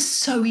because they're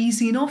so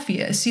easy and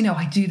obvious. You know,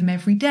 I do them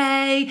every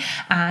day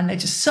and they're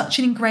just such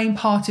an ingrained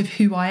part of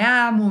who I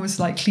am, almost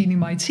like cleaning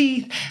my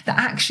teeth, that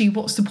actually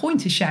what's the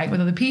point of sharing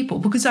with other people?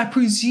 Because I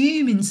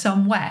presume in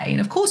some way,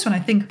 and of course when I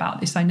think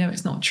about this, I know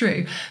it's not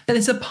true, but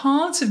there's a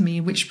part of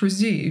me which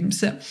presumes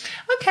that,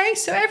 okay,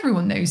 so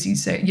everyone knows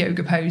these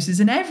yoga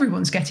poses and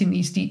everyone's getting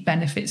these deep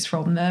benefits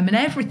from them, and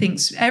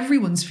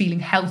everyone's feeling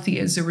healthy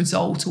as a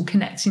result or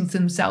connecting to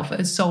themselves at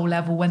a soul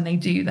level when they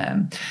do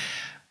them.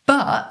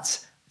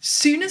 But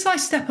soon as I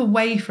step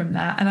away from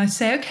that and I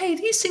say, okay,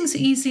 these things are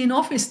easy and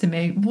obvious to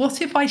me,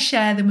 what if I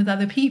share them with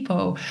other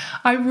people?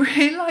 I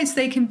realize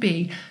they can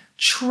be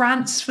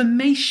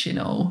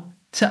transformational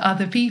to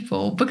other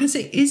people because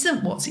it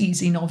isn't what's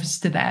easy and obvious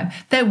to them.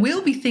 There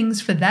will be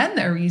things for them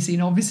that are easy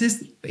and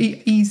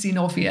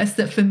obvious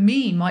that for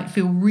me might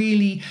feel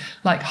really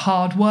like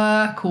hard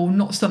work or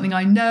not something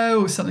I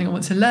know or something I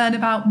want to learn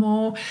about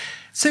more.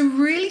 So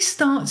really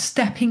start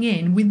stepping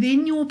in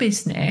within your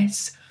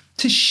business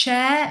to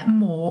share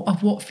more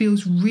of what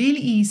feels really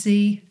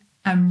easy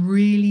and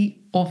really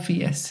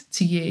obvious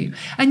to you.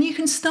 And you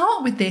can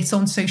start with this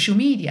on social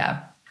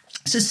media.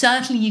 So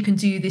certainly you can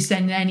do this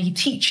in any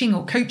teaching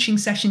or coaching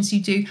sessions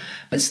you do,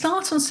 but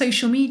start on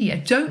social media.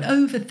 Don't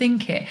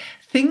overthink it.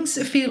 Things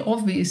that feel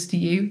obvious to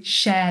you,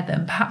 share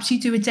them. Perhaps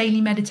you do a daily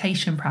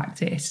meditation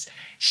practice.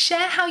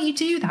 Share how you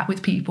do that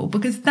with people,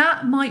 because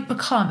that might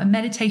become a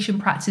meditation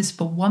practice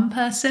for one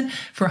person,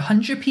 for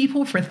 100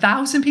 people, for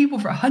 1,000 people,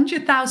 for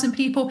 100,000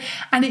 people,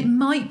 and it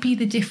might be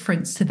the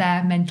difference to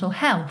their mental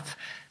health,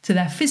 to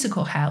their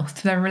physical health,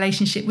 to their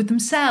relationship with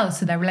themselves,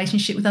 to their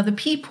relationship with other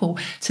people,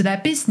 to their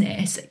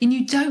business. And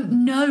you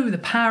don't know the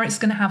power it's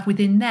going to have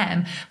within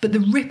them, but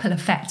the ripple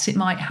effects it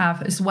might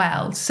have as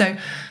well. So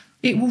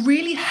it will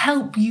really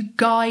help you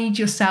guide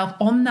yourself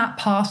on that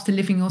path to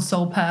living your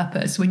soul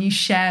purpose when you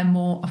share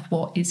more of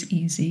what is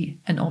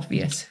easy and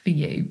obvious for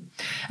you.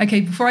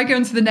 Okay, before I go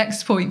into the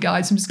next point,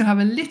 guys, I'm just going to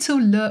have a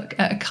little look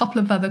at a couple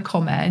of other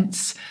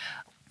comments.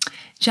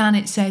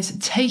 Janet says,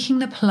 taking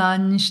the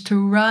plunge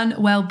to run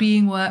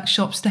well-being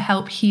workshops to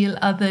help heal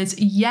others.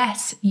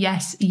 Yes,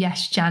 yes,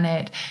 yes,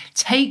 Janet.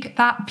 Take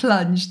that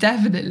plunge,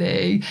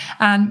 definitely.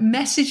 And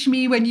message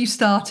me when you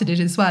started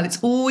it as well.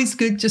 It's always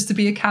good just to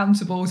be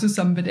accountable to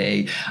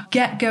somebody.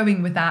 Get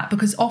going with that,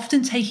 because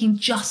often taking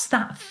just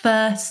that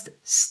first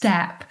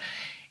step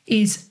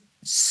is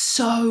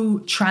so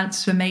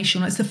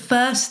transformational. It's the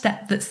first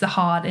step that's the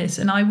hardest.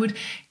 And I would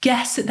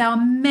guess that there are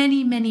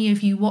many, many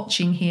of you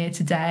watching here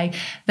today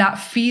that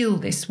feel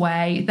this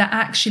way, that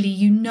actually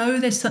you know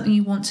there's something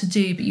you want to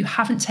do, but you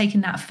haven't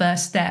taken that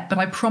first step. But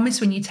I promise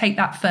when you take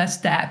that first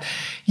step,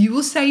 you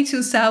will say to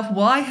yourself,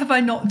 why have I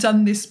not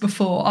done this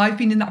before? I've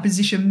been in that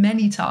position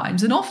many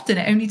times. And often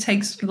it only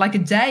takes like a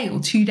day or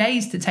 2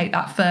 days to take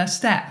that first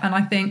step. And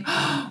I think,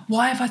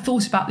 why have I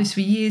thought about this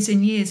for years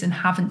and years and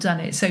haven't done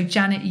it? So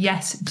Janet,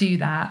 yes, do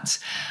that.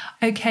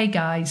 Okay,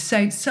 guys,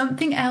 so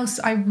something else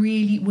I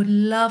really would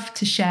love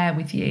to share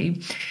with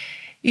you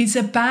is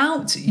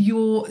about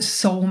your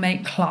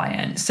soulmate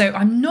client. So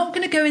I'm not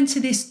going to go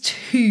into this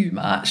too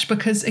much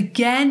because,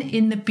 again,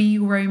 in the Be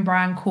Your Own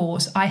Brand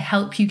course, I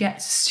help you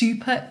get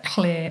super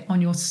clear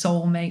on your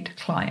soulmate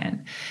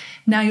client.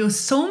 Now, your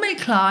soulmate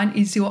client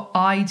is your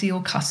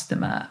ideal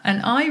customer.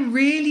 And I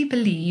really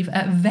believe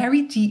at a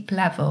very deep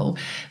level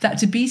that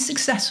to be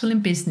successful in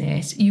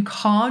business, you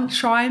can't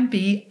try and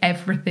be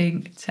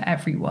everything to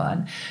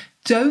everyone.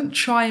 Don't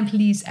try and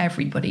please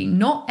everybody.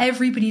 Not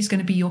everybody's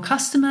going to be your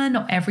customer.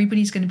 Not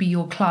everybody's going to be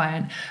your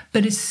client.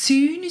 But as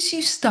soon as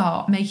you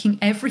start making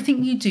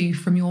everything you do,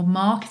 from your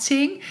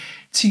marketing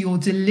to your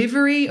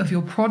delivery of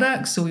your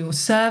products or your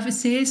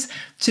services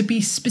to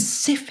be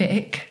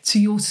specific to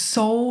your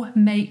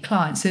soulmate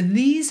clients. So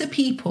these are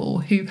people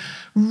who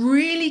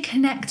really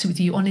connect with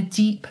you on a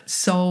deep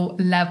soul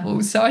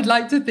level. So I'd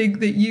like to think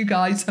that you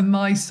guys are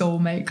my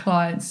soulmate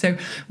clients. So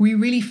we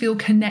really feel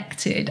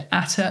connected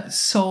at a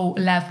soul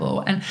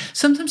level. And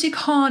sometimes you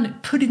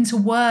can't put into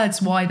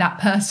words why that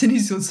person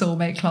is your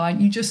soulmate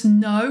client. You just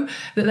know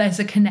that there's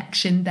a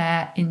connection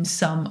there in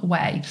some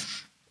way.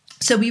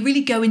 So we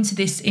really go into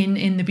this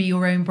in the Be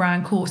Your Own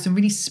Brand course and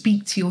really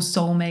speak to your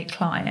soulmate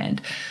client.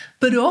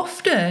 But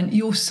often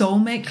your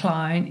soulmate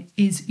client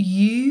is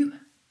you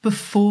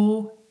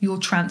before your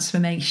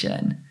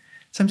transformation.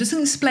 So I'm just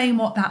going to explain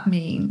what that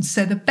means.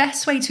 So the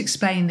best way to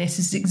explain this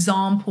is an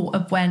example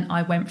of when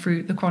I went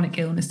through the chronic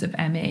illness of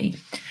ME.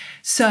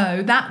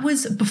 So that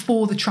was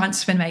before the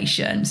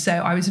transformation. So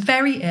I was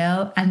very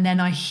ill and then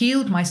I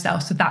healed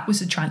myself. So that was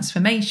the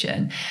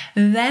transformation.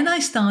 Then I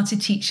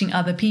started teaching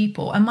other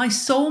people. And my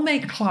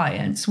soulmate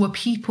clients were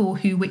people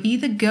who were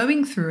either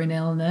going through an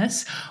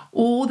illness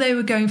or they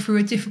were going through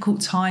a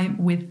difficult time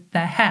with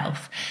their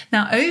health.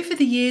 Now, over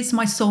the years,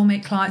 my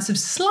soulmate clients have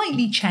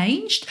slightly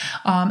changed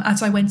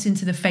as I went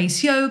into the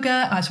face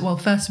yoga.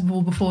 First of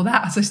all, before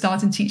that, as I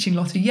started teaching a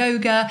lot of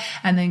yoga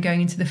and then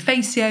going into the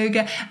face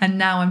yoga, and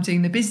now I'm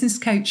doing the business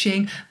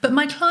coaching. But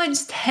my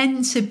clients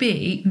tend to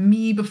be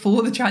me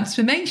before the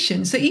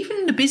transformation. So even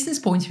in the business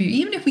point of view,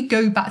 even if we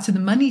go back to the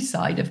money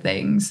side of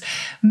things,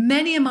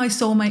 many of my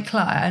soulmate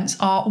clients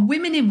are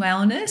women in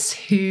wellness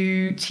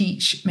who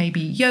teach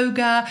maybe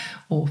yoga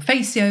or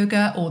face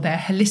yoga, or they're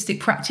holistic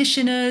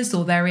practitioners,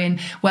 or they're in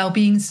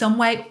well-being in some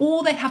way,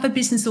 or they have a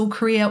business or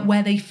career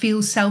where they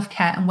feel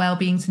self-care and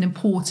well-being is an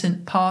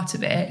important part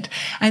of it.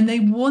 And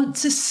they want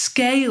to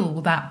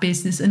scale that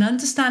business and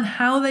understand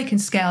how they can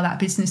scale that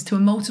business to a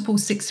multiple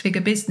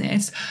six-figure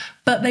business,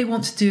 but they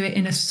want to do it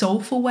in a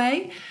soulful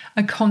way,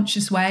 a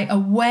conscious way, a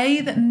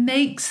way that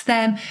makes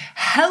them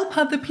help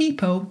other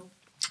people,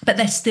 but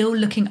they're still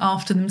looking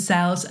after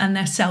themselves and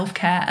their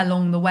self-care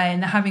along the way.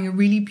 And they're having a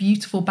really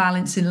beautiful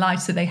balance in life.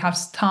 So they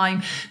have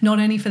time not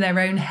only for their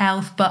own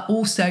health, but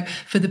also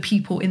for the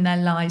people in their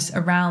lives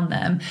around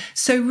them.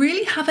 So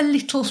really have a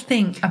little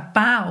think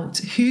about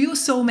who your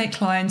soulmate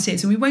client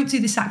is. And we won't do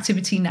this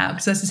activity now,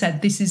 because as I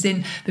said, this is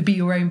in the Be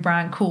Your Own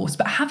Brand course,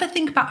 but have a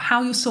think about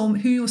who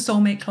your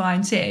soulmate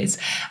client is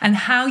and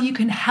how you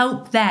can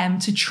help them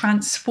to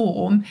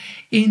transform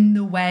in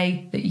the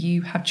way that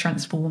you have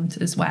transformed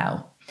as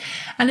well.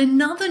 And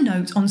another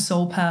note on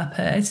soul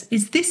purpose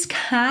is this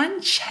can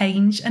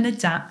change and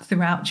adapt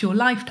throughout your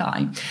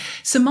lifetime.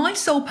 So my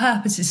soul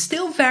purpose is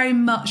still very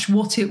much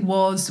what it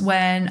was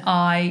when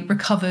I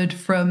recovered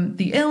from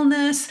the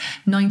illness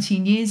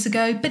 19 years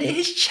ago, but it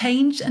has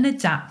changed and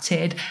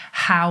adapted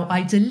how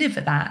I deliver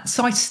that.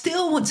 So I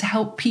still want to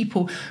help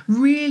people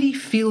really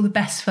feel the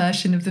best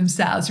version of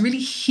themselves, really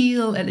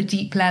heal at a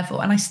deep level.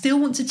 And I still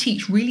want to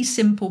teach really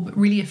simple but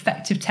really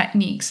effective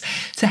techniques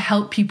to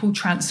help people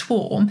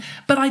transform.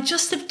 But I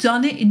just have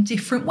done it in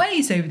different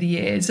ways over the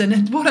years.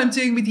 And what I'm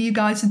doing with you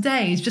guys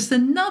today is just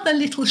another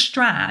little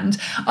strand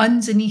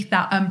underneath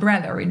that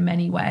umbrella in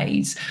many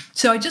ways.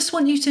 So I just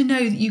want you to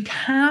know that you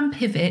can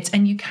pivot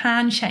and you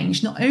can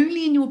change, not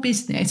only in your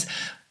business,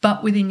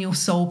 but within your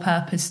soul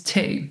purpose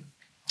too.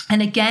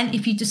 And again,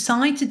 if you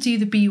decide to do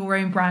the Be Your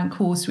Own Brand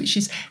course, which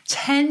is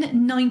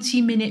 10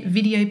 90-minute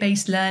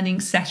video-based learning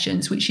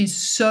sessions, which is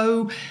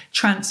so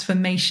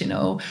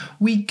transformational,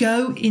 we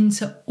go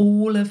into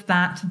all of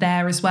that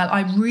there as well.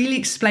 I really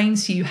explain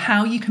to you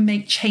how you can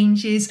make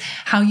changes,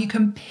 how you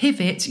can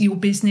pivot your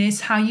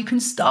business, how you can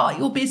start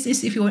your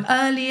business if you're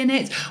early in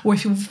it, or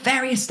if you're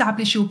very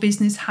established your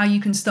business, how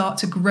you can start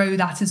to grow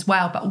that as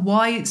well, but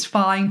why it's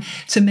fine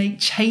to make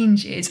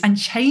changes and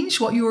change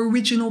what your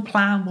original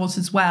plan was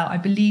as well. I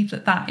believe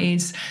that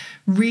is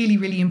really,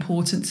 really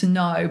important to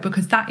know,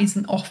 because that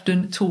isn't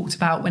often talked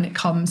about when it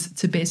comes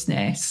to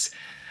business.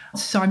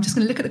 So I'm just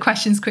going to look at the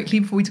questions quickly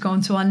before we go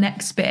on to our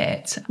next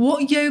bit.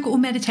 What yoga or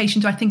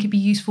meditation do I think would be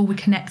useful with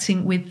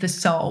connecting with the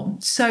soul?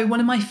 So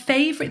one of my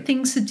favorite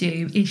things to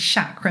do is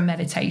chakra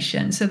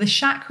meditation. So the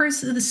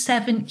chakras are the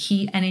 7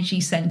 key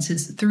energy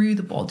centers through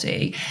the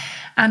body.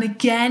 And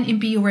again, in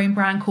Be Your Own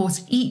Brand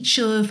course,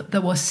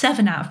 there were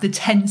 7 out of the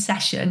 10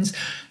 sessions,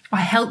 I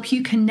help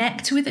you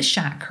connect with a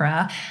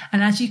chakra.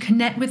 And as you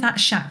connect with that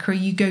chakra,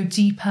 you go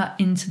deeper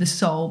into the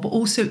soul. But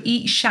also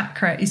each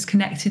chakra is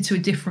connected to a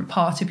different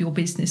part of your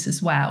business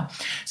as well.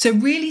 So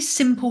really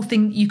simple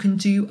thing that you can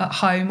do at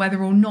home,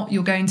 whether or not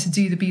you're going to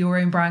do the Be Your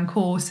Own Brand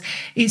course,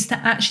 is to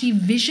actually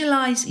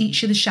visualize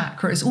each of the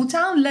chakras, or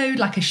download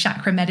like a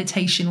chakra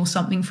meditation or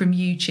something from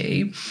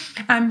YouTube,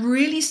 and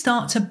really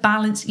start to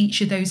balance each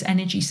of those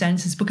energy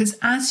centers. Because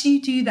as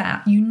you do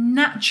that, you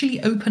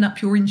naturally open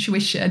up your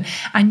intuition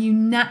and you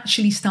naturally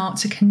start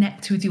to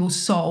connect with your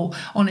soul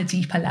on a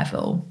deeper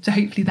level. So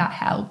hopefully that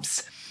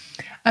helps.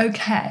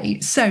 Okay,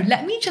 so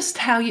let me just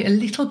tell you a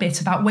little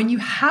bit about when you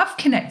have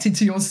connected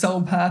to your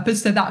soul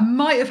purpose. So that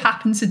might have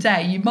happened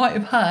today. You might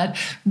have heard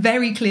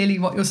very clearly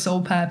what your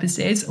soul purpose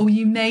is, or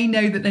you may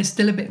know that there's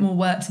still a bit more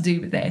work to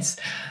do with this.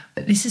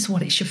 But this is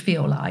what it should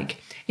feel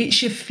like. It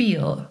should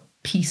feel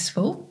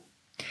peaceful.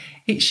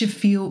 It should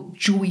feel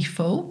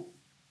joyful.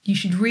 You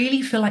should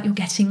really feel like you're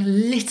getting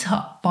lit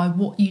up by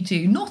what you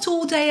do. Not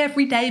all day,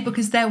 every day,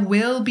 because there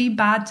will be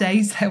bad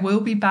days, there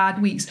will be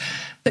bad weeks.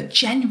 But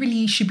generally,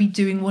 you should be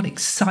doing what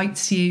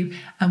excites you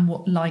and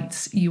what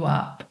lights you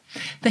up.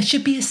 There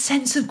should be a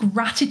sense of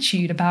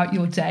gratitude about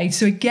your day.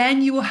 So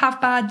again, you will have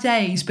bad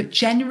days, but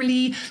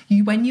generally,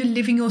 when you're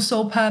living your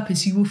soul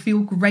purpose, you will feel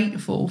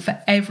grateful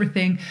for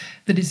everything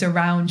that is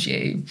around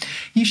you.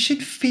 You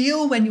should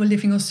feel, when you're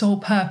living your soul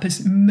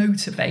purpose,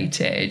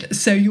 motivated.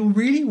 So you'll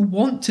really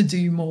want to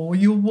do more.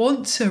 You'll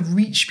want to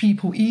reach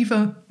people,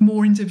 either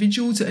more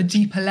individuals at a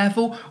deeper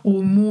level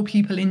or more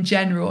people in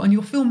general. And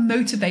you'll feel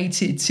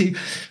motivated to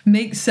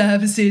make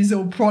services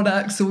or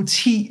products or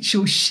teach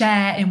or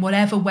share in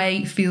whatever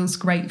way feels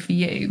great for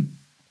you.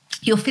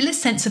 You'll feel a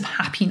sense of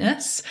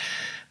happiness,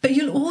 but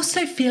you'll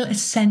also feel a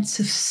sense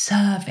of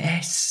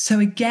service. So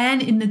again,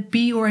 in the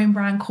Be Your Own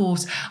Brand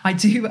course, I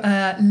do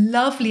a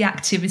lovely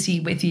activity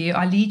with you.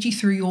 I lead you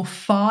through your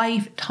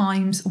 5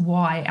 times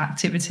why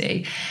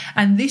activity.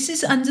 And this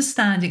is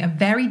understanding at a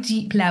very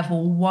deep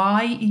level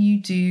why you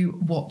do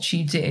what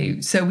you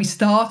do. So we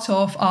start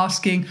off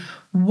asking,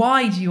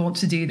 why do you want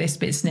to do this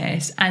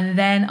business? And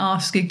then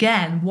ask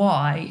again,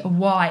 why,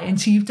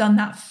 until you've done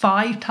that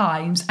 5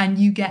 times and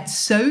you get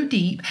so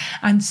deep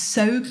and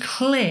so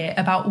clear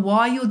about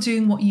why you're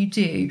doing what you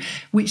do,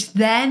 which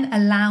then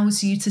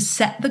allows you to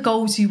set the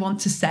goals you want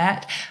to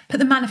set, put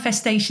the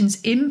manifestations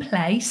in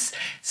place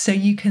so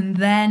you can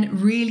then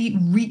really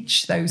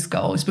reach those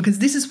goals. Because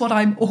this is what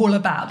I'm all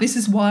about. This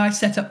is why I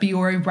set up Be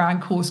Your Own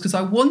Brand course, because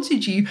I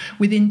wanted you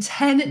within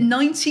 10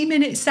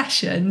 90-minute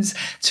sessions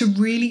to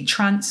really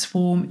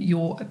transform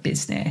your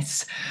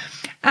business.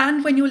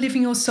 And when you're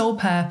living your soul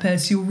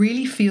purpose, you'll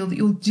really feel that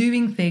you're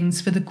doing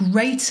things for the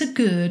greater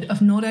good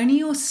of not only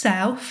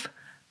yourself,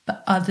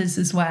 but others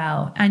as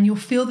well. And you'll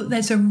feel that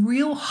there's a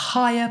real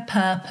higher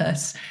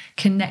purpose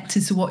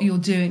connected to what you're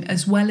doing,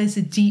 as well as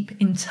a deep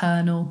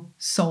internal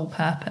soul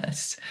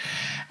purpose.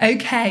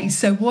 Okay,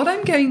 so what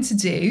I'm going to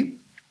do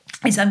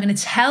is I'm going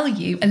to tell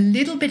you a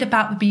little bit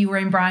about the Be Your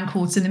Own Brand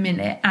course in a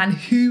minute and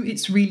who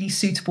it's really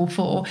suitable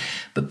for.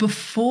 But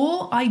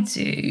before I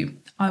do,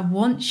 I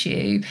want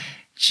you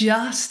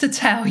just to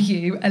tell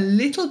you a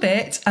little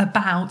bit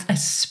about a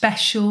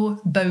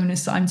special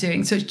bonus I'm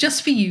doing. So it's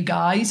just for you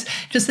guys,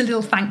 just a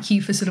little thank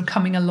you for sort of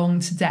coming along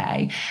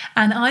today.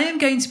 And I am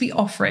going to be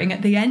offering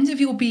at the end of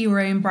your Be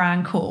Your Own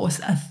Brand course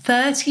a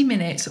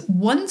 30-minute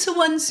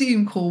one-to-one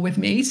Zoom call with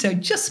me. So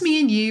just me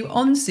and you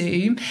on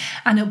Zoom,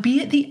 and it'll be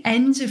at the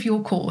end of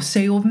your course. So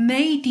you've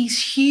made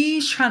these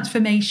huge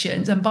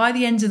transformations, and by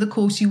the end of the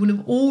course, you will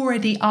have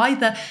already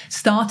either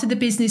started the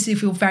business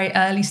if you're very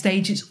early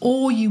stages,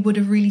 or you would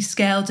have really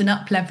scaled and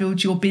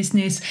up-leveled your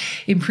business,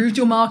 improved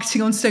your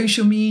marketing on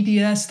social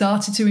media,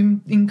 started to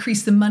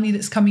increase the money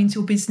that's coming into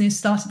your business,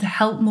 started to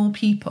help more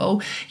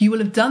people. You will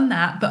have done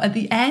that, but at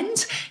the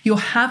end, you'll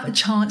have a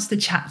chance to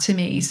chat to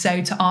me.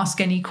 So to ask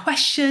any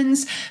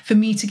questions, for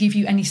me to give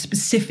you any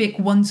specific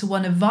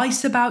one-to-one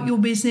advice about your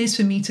business,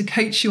 for me to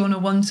coach you on a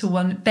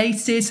one-to-one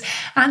basis,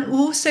 and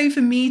also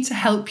for me to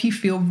help you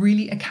feel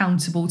really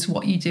accountable to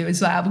what you do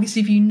as well. Because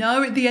if you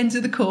know at the end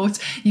of the course,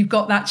 you've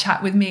got that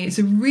chat with me, it's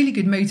a really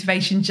good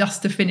motivation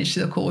just to finish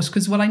the course.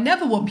 Because what I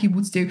never want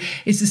people to do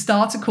is to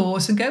start a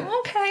course and go,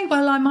 okay,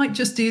 well, I might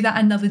just do that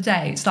another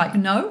day. It's like,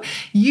 no,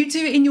 you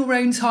do it in your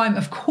own time.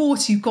 Of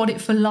course, you've got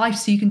it for life,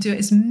 so you can do it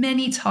as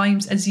many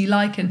times as you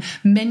like. And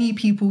many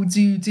people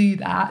do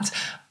that.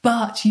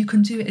 But you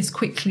can do it as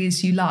quickly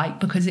as you like,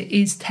 because it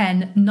is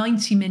 10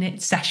 90-minute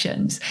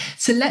sessions.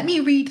 So let me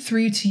read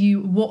through to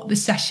you what the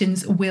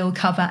sessions will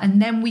cover,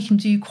 and then we can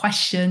do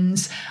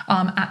questions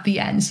at the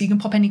end. So you can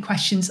pop any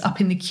questions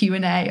up in the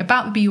Q&A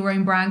about the Be Your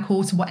Own Brand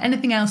course, or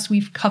anything else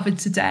we've covered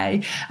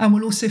today. And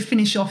we'll also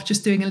finish off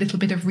just doing a little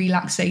bit of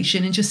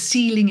relaxation and just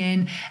sealing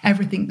in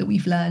everything that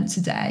we've learned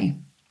today.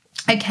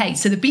 Okay,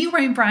 so the Be Your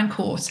Own Brand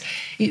course,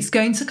 it's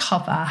going to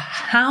cover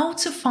how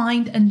to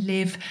find and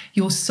live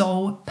your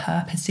soul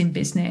purpose in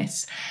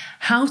business,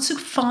 how to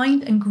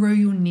find and grow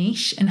your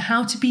niche, and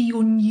how to be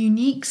your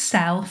unique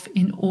self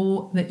in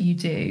all that you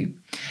do,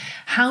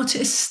 how to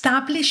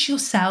establish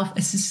yourself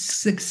as a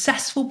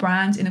successful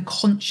brand in a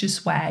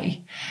conscious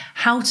way,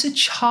 how to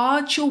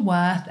charge your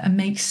worth and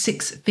make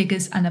 6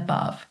 figures and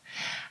above,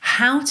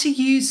 how to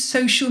use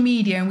social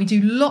media, and we do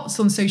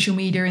lots on social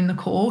media in the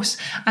course,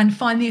 and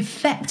find the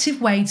effective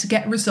way to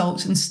get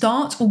results and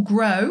start or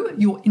grow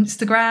your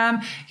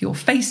Instagram, your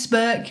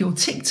Facebook, your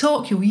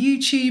TikTok, your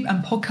YouTube,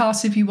 and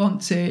podcasts if you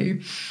want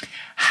to.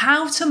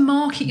 how to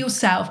market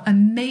yourself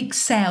and make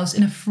sales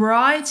in a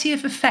variety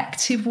of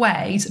effective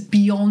ways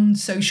beyond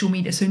social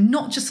media. So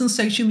not just on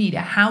social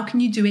media, how can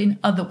you do it in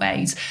other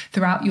ways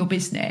throughout your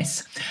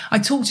business? I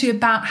talked to you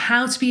about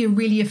how to be a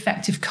really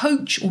effective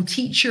coach or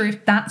teacher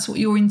if that's what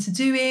you're into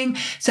doing.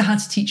 So how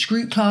to teach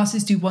group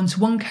classes, do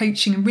one-to-one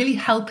coaching, and really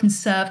help and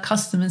serve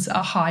customers at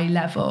a high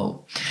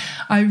level.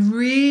 I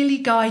really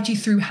guide you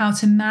through how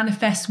to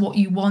manifest what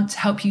you want to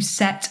help you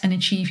set and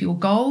achieve your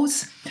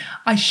goals.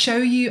 I show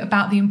you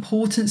about the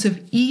importance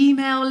of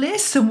email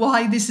lists and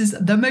why this is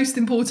the most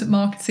important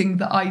marketing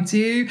that I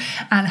do,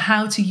 and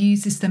how to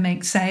use this to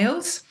make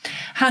sales,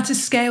 how to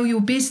scale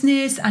your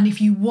business, and if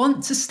you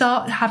want to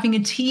start having a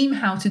team,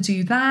 how to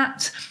do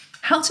that,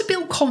 how to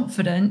build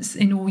confidence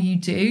in all you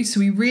do. So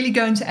we really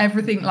go into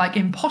everything like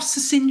imposter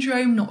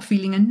syndrome, not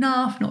feeling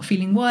enough, not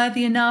feeling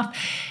worthy enough.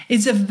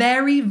 It's a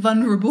very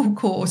vulnerable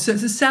course. So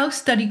it's a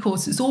self-study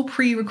course. It's all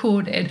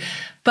pre-recorded,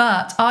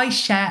 but I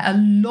share a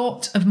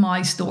lot of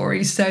my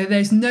stories. So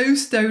there's no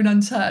stone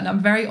unturned.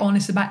 I'm very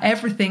honest about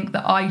everything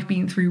that I've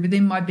been through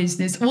within my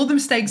business, all the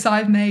mistakes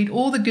I've made,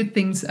 all the good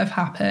things that have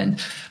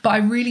happened. But I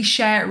really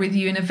share it with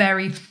you in a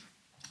very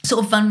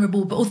sort of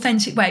vulnerable but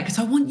authentic way, because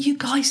I want you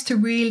guys to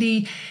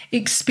really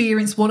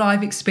experience what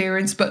I've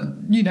experienced, but,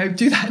 you know,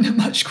 do that in a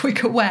much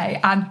quicker way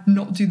and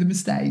not do the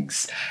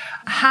mistakes.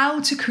 How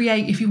to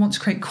create, if you want to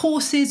create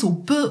courses or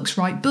books,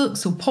 write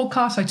books or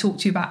podcasts. I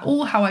talked to you about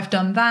all how I've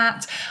done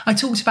that. I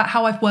talked about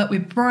how I've worked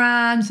with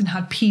brands and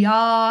had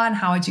PR and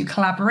how I do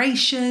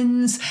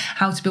collaborations,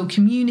 how to build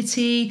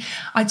community.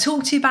 I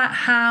talked to you about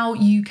how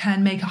you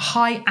can make a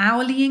high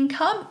hourly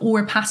income or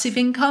a passive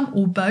income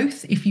or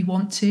both if you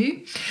want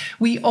to.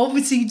 We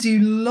obviously do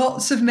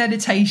lots of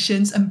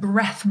meditations and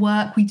breath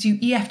work. We do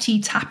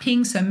EFT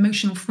tapping, so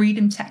emotional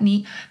freedom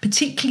technique,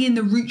 particularly in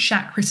the root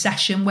chakra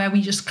session where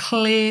we just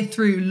clear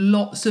through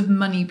lots of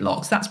money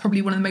blocks. That's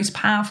probably one of the most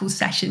powerful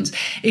sessions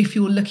if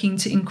you're looking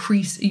to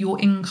increase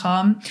your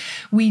income.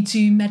 We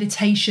do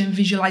meditation,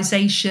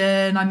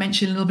 visualization. I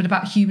mentioned a little bit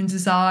about human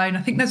design.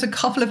 I think there's a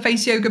couple of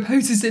face yoga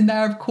poses in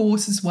there, of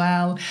course, as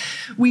well.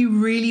 We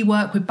really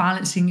work with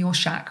balancing your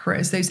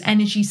chakras, those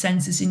energy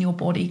centers in your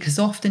body, because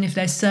often if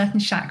there's certain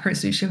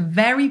chakras which are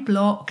very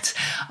blocked,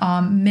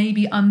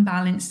 maybe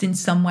unbalanced in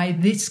some way,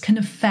 this can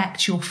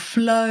affect your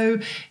flow,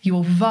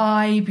 your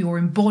vibe, your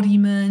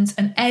embodiment,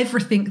 and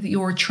everything that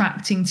you're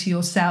attracting to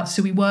yourself.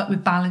 So we work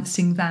with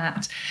balancing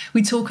that.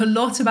 We talk a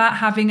lot about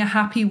having a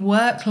happy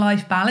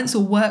work-life balance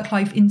or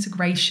work-life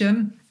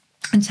integration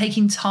and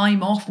taking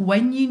time off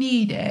when you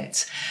need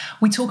it.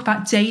 We talk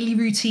about daily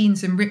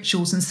routines and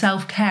rituals and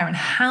self-care and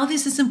how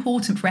this is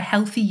important for a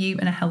healthy you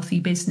and a healthy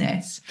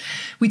business.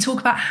 We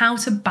talk about how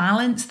to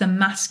balance the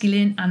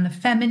masculine and the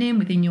feminine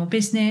within your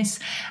business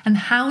and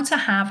how to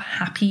have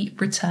happy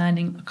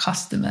returning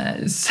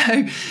customers.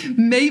 So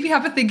maybe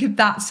have a think if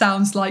that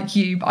sounds like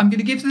you, but I'm going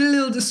to give you a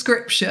little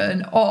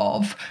description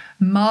of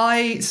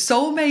my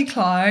soulmate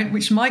client,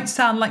 which might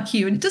sound like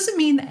you. And it doesn't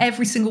mean that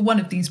every single one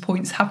of these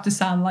points have to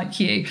sound like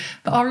you,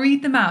 but I'll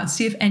read them out and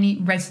see if any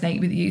resonate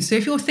with you. So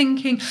if you're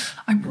thinking,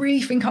 I really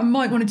think I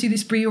might want to do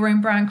this Be Your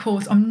Own Brand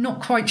course, I'm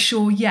not quite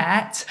sure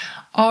yet,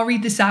 I'll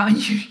read this out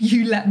and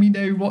you let me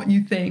know what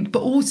you think.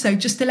 But also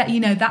just to let you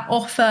know, that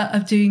offer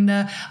of doing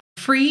the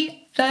free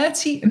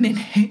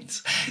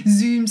 30-minute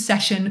Zoom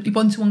session,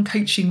 one-to-one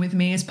coaching with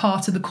me as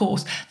part of the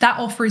course, that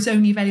offer is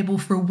only available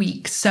for a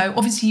week. So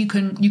obviously you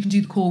can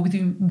do the call with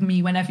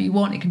me whenever you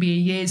want. It can be a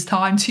year's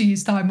time, 2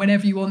 years' time,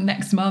 whenever you want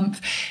next month.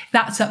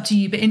 That's up to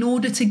you. But in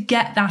order to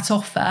get that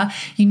offer,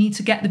 you need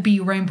to get the Be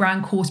Your Own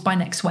Brand course by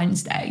next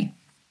Wednesday.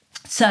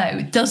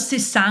 So does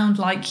this sound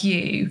like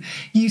you?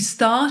 You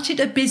started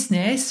a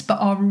business but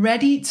are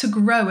ready to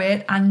grow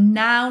it and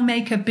now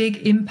make a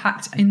big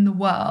impact in the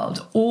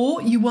world,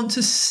 or you want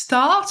to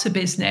start a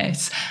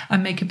business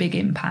and make a big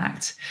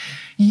impact.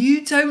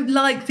 You don't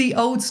like the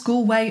old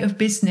school way of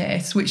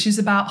business, which is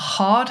about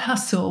hard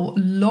hustle,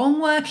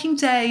 long working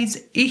days,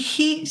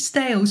 icky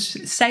sales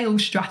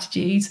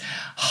strategies,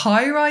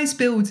 high-rise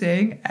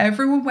building,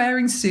 everyone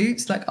wearing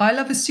suits. Like, I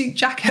love a suit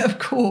jacket, of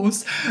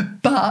course,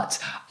 but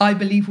I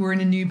believe we're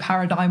in a new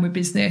paradigm with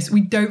business.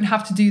 We don't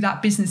have to do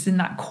that business in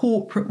that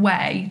corporate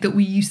way that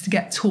we used to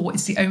get taught.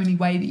 It's the only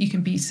way that you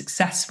can be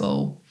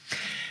successful.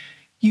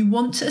 You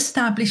want to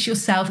establish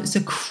yourself as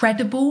a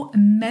credible,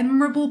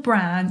 memorable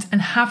brand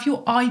and have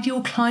your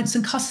ideal clients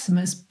and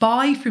customers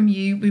buy from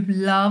you with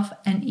love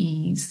and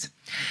ease.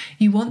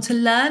 You want to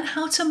learn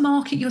how to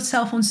market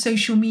yourself on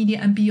social media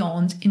and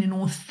beyond in an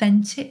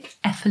authentic,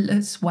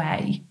 effortless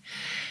way.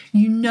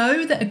 You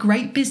know that a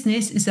great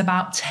business is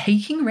about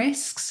taking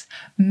risks,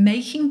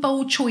 making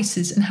bold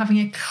choices, and having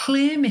a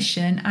clear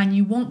mission, and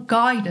you want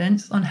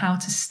guidance on how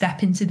to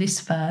step into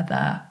this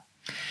further.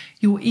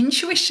 Your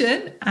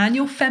intuition and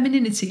your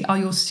femininity are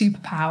your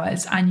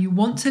superpowers, and you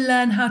want to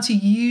learn how to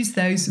use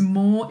those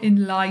more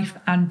in life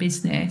and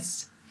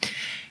business.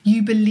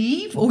 You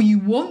believe, or you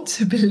want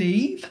to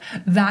believe,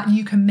 that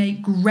you can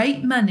make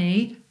great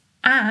money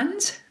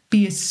and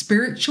be a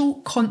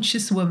spiritual,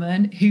 conscious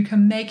woman who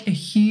can make a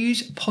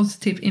huge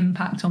positive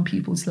impact on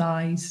people's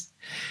lives.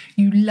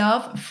 You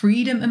love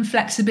freedom and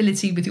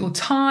flexibility with your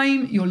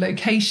time, your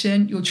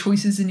location, your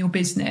choices in your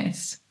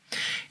business.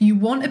 You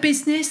want a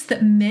business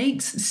that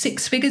makes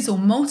 6 figures or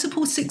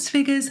multiple 6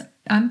 figures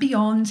and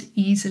beyond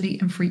easily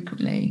and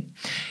frequently.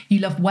 You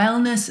love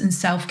wellness and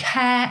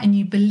self-care, and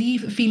you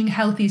believe feeling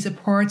healthy is a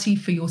priority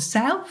for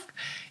yourself,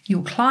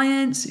 your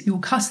clients, your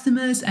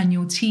customers, and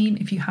your team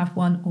if you have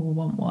one or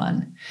want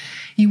one.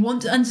 You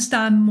want to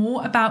understand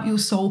more about your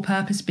soul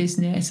purpose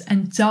business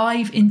and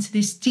dive into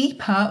this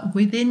deeper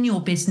within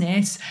your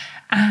business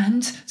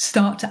and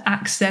start to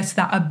access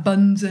that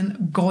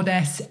abundant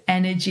goddess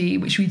energy,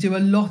 which we do a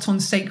lot on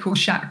Sacral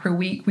Chakra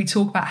Week. We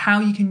talk about how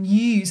you can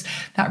use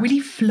that really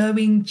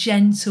flowing,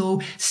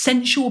 gentle,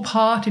 sensual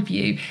part of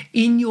you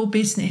in your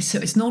business. So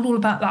it's not all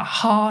about that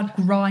hard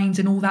grind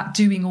and all that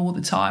doing all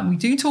the time. We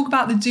do talk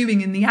about the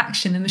doing and the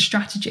action and the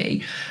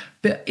strategy.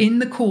 But in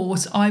the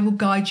course, I will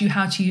guide you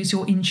how to use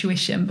your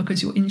intuition,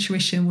 because your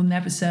intuition will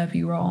never serve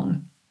you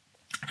wrong.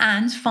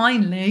 And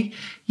finally,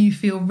 you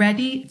feel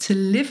ready to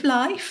live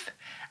life,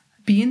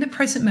 be in the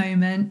present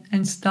moment,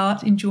 and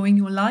start enjoying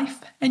your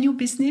life and your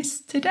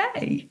business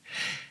today.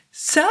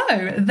 So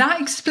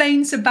that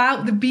explains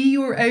about the Be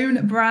Your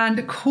Own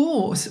Brand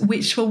course,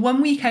 which for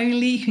 1 week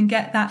only, you can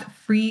get that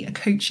free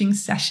coaching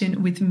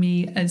session with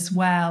me as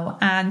well.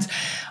 And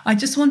I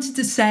just wanted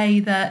to say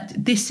that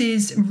this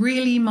is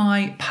really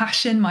my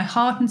passion. My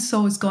heart and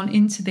soul has gone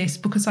into this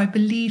because I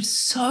believe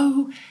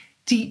so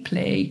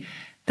deeply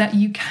that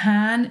you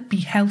can be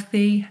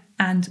healthy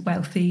and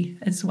wealthy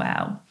as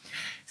well.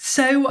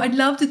 So what I'd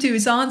love to do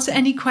is answer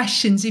any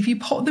questions. If you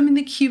pop them in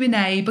the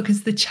Q&A,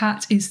 because the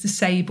chat is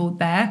disabled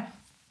there,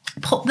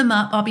 pop them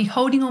up. I'll be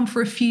holding on for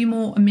a few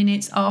more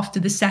minutes after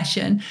the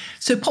session.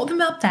 So pop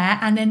them up there.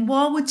 And then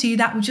while we do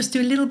that, we'll just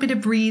do a little bit of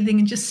breathing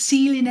and just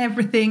seal in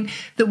everything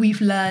that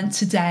we've learned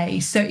today.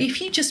 So if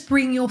you just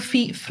bring your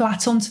feet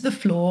flat onto the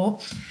floor.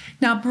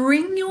 Now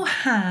bring your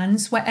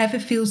hands wherever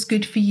feels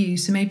good for you.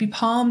 So maybe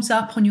palms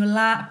up on your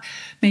lap,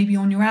 maybe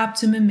on your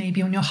abdomen,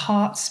 maybe on your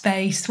heart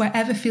space,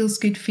 wherever feels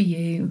good for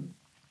you.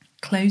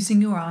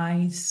 Closing your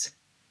eyes.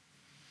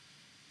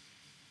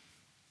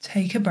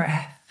 Take a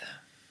breath.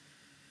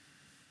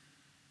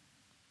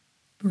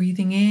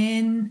 Breathing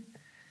in,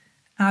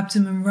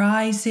 abdomen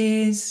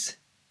rises.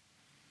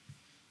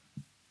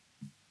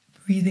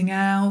 Breathing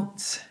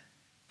out,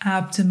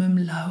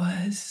 abdomen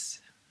lowers.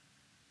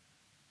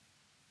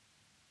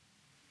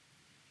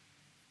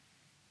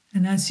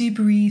 And as you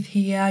breathe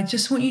here, I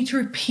just want you to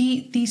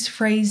repeat these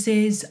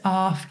phrases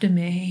after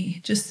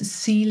me, just to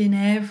seal in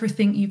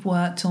everything you've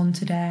worked on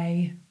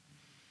today.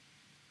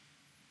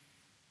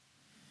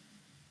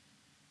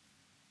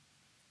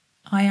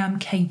 I am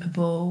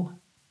capable.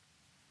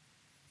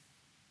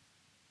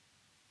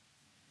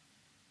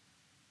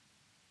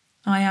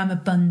 I am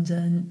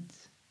abundant.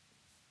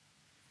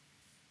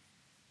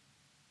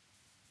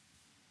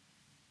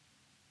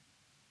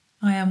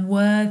 I am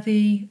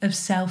worthy of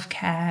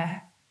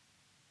self-care.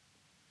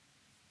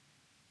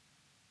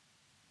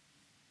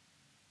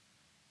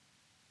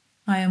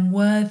 I am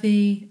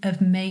worthy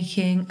of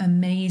making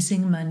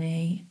amazing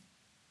money.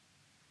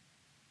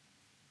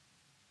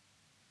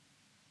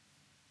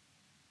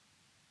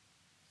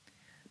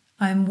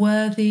 I am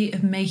worthy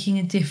of making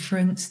a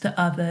difference to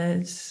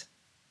others.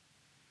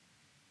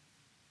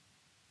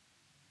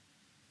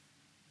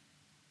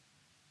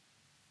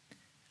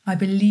 I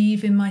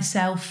believe in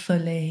myself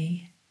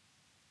fully.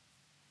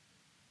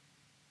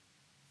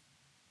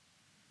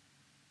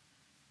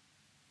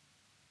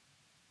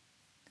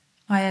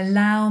 I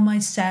allow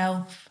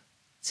myself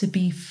to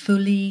be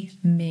fully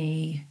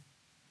me.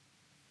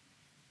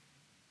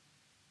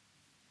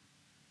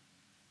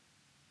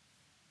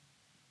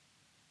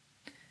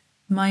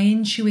 My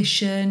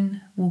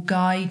intuition will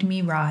guide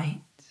me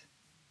right.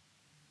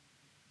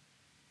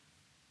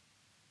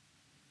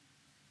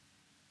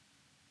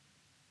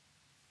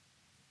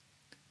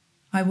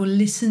 I will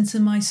listen to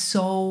my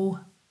soul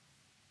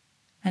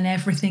and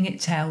everything it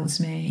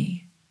tells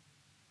me.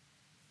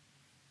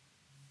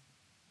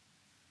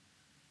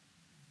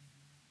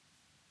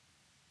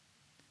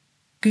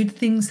 Good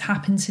things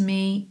happen to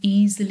me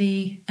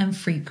easily and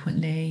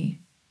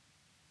frequently.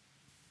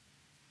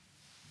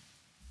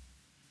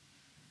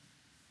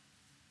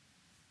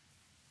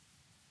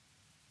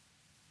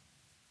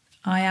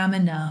 I am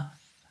enough.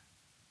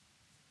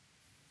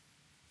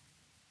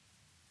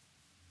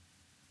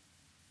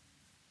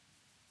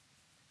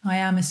 I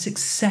am a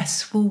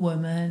successful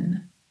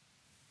woman.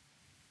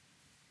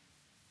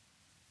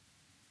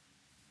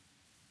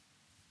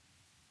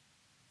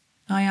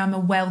 I am a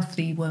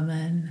wealthy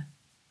woman.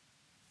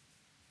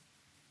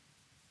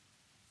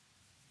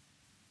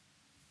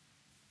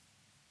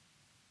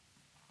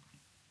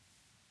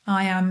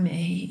 I am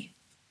me.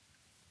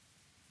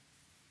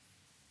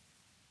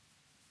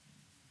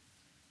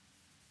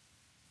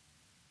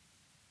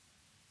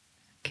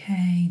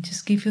 Okay,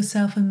 just give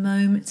yourself a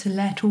moment to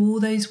let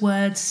all those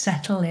words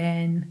settle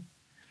in.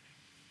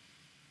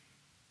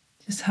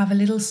 Just have a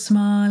little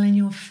smile in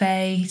your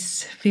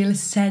face. Feel a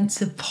sense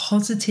of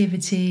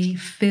positivity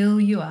fill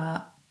you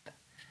up.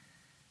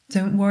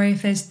 Don't worry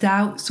if there's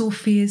doubts or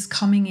fears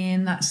coming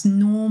in. That's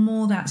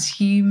normal, that's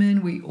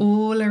human. We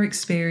all are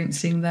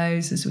experiencing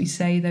those as we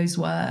say those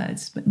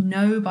words. But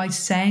know by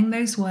saying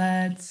those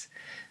words,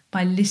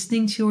 by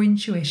listening to your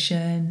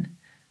intuition,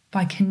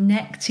 by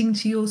connecting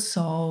to your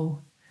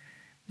soul,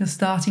 you're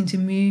starting to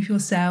move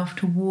yourself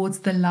towards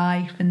the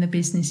life and the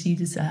business you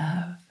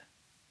deserve.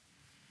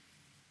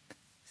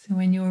 So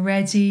when you're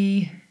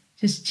ready,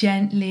 just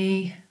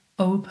gently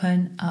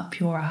open up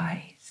your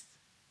eyes.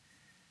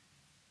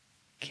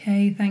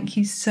 Okay, thank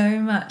you so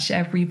much,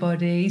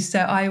 everybody. So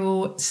I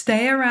will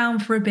stay around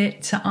for a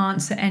bit to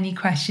answer any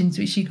questions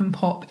which you can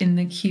pop in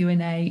the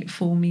Q&A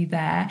for me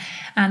there.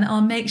 And I'll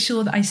make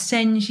sure that I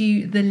send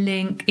you the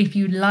link if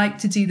you'd like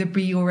to do the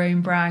Be Your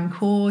Own Brand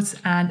course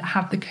and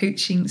have the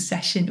coaching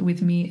session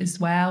with me as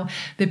well.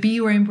 The Be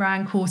Your Own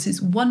Brand course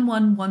is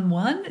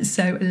 1111,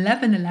 so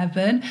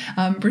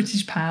 1111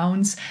 British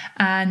pounds.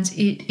 And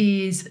it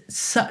is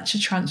such a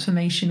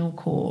transformational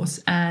course.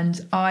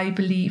 And I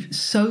believe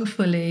so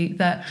fully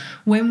that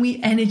when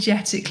we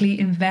energetically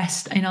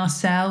invest in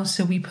ourselves,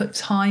 so we put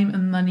time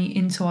and money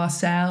into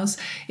ourselves,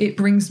 it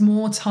brings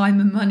more time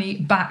and money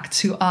back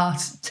to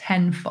us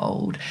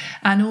tenfold.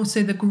 And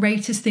also the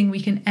greatest thing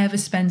we can ever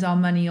spend our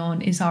money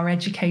on is our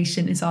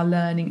education, is our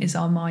learning, is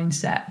our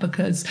mindset,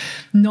 because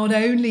not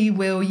only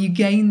will you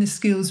gain the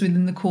skills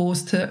within the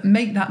course to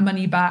make that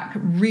money back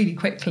really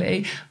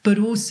quickly, but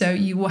also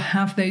you will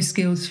have those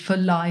skills for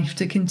life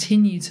to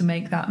continue to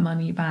make that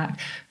money back.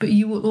 But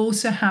you will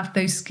also have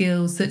those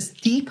skills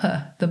that's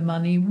deeper than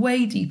money,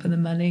 way deeper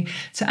than money,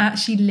 to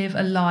actually live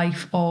a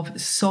life of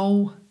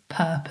soul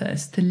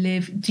purpose, to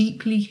live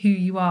deeply who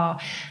you are,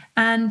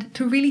 and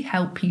to really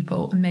help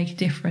people and make a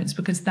difference,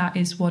 because that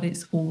is what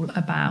it's all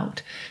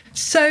about.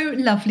 So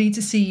lovely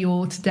to see you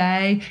all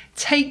today.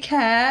 Take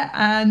care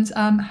and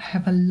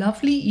have a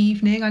lovely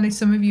evening. I know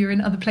some of you are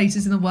in other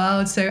places in the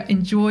world, so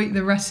enjoy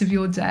the rest of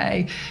your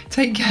day.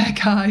 Take care,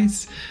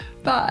 guys.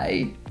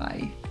 Bye.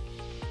 Bye.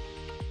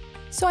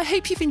 So I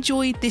hope you've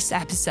enjoyed this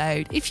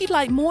episode. If you'd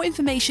like more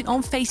information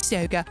on Face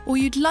Yoga, or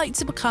you'd like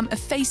to become a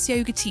Face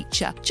Yoga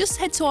teacher, just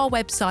head to our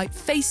website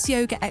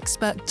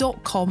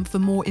faceyogaexpert.com for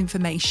more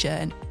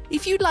information.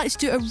 If you'd like to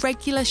do a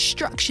regular,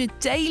 structured,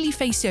 daily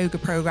Face Yoga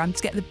program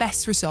to get the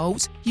best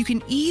results, you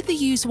can either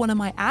use one of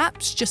my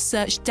apps, just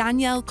search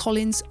Danielle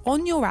Collins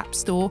on your app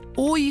store,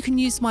 or you can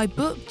use my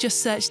book,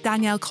 just search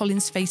Danielle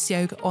Collins Face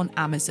Yoga on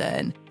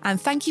Amazon. And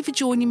thank you for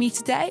joining me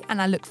today,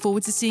 and I look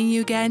forward to seeing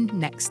you again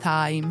next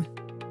time.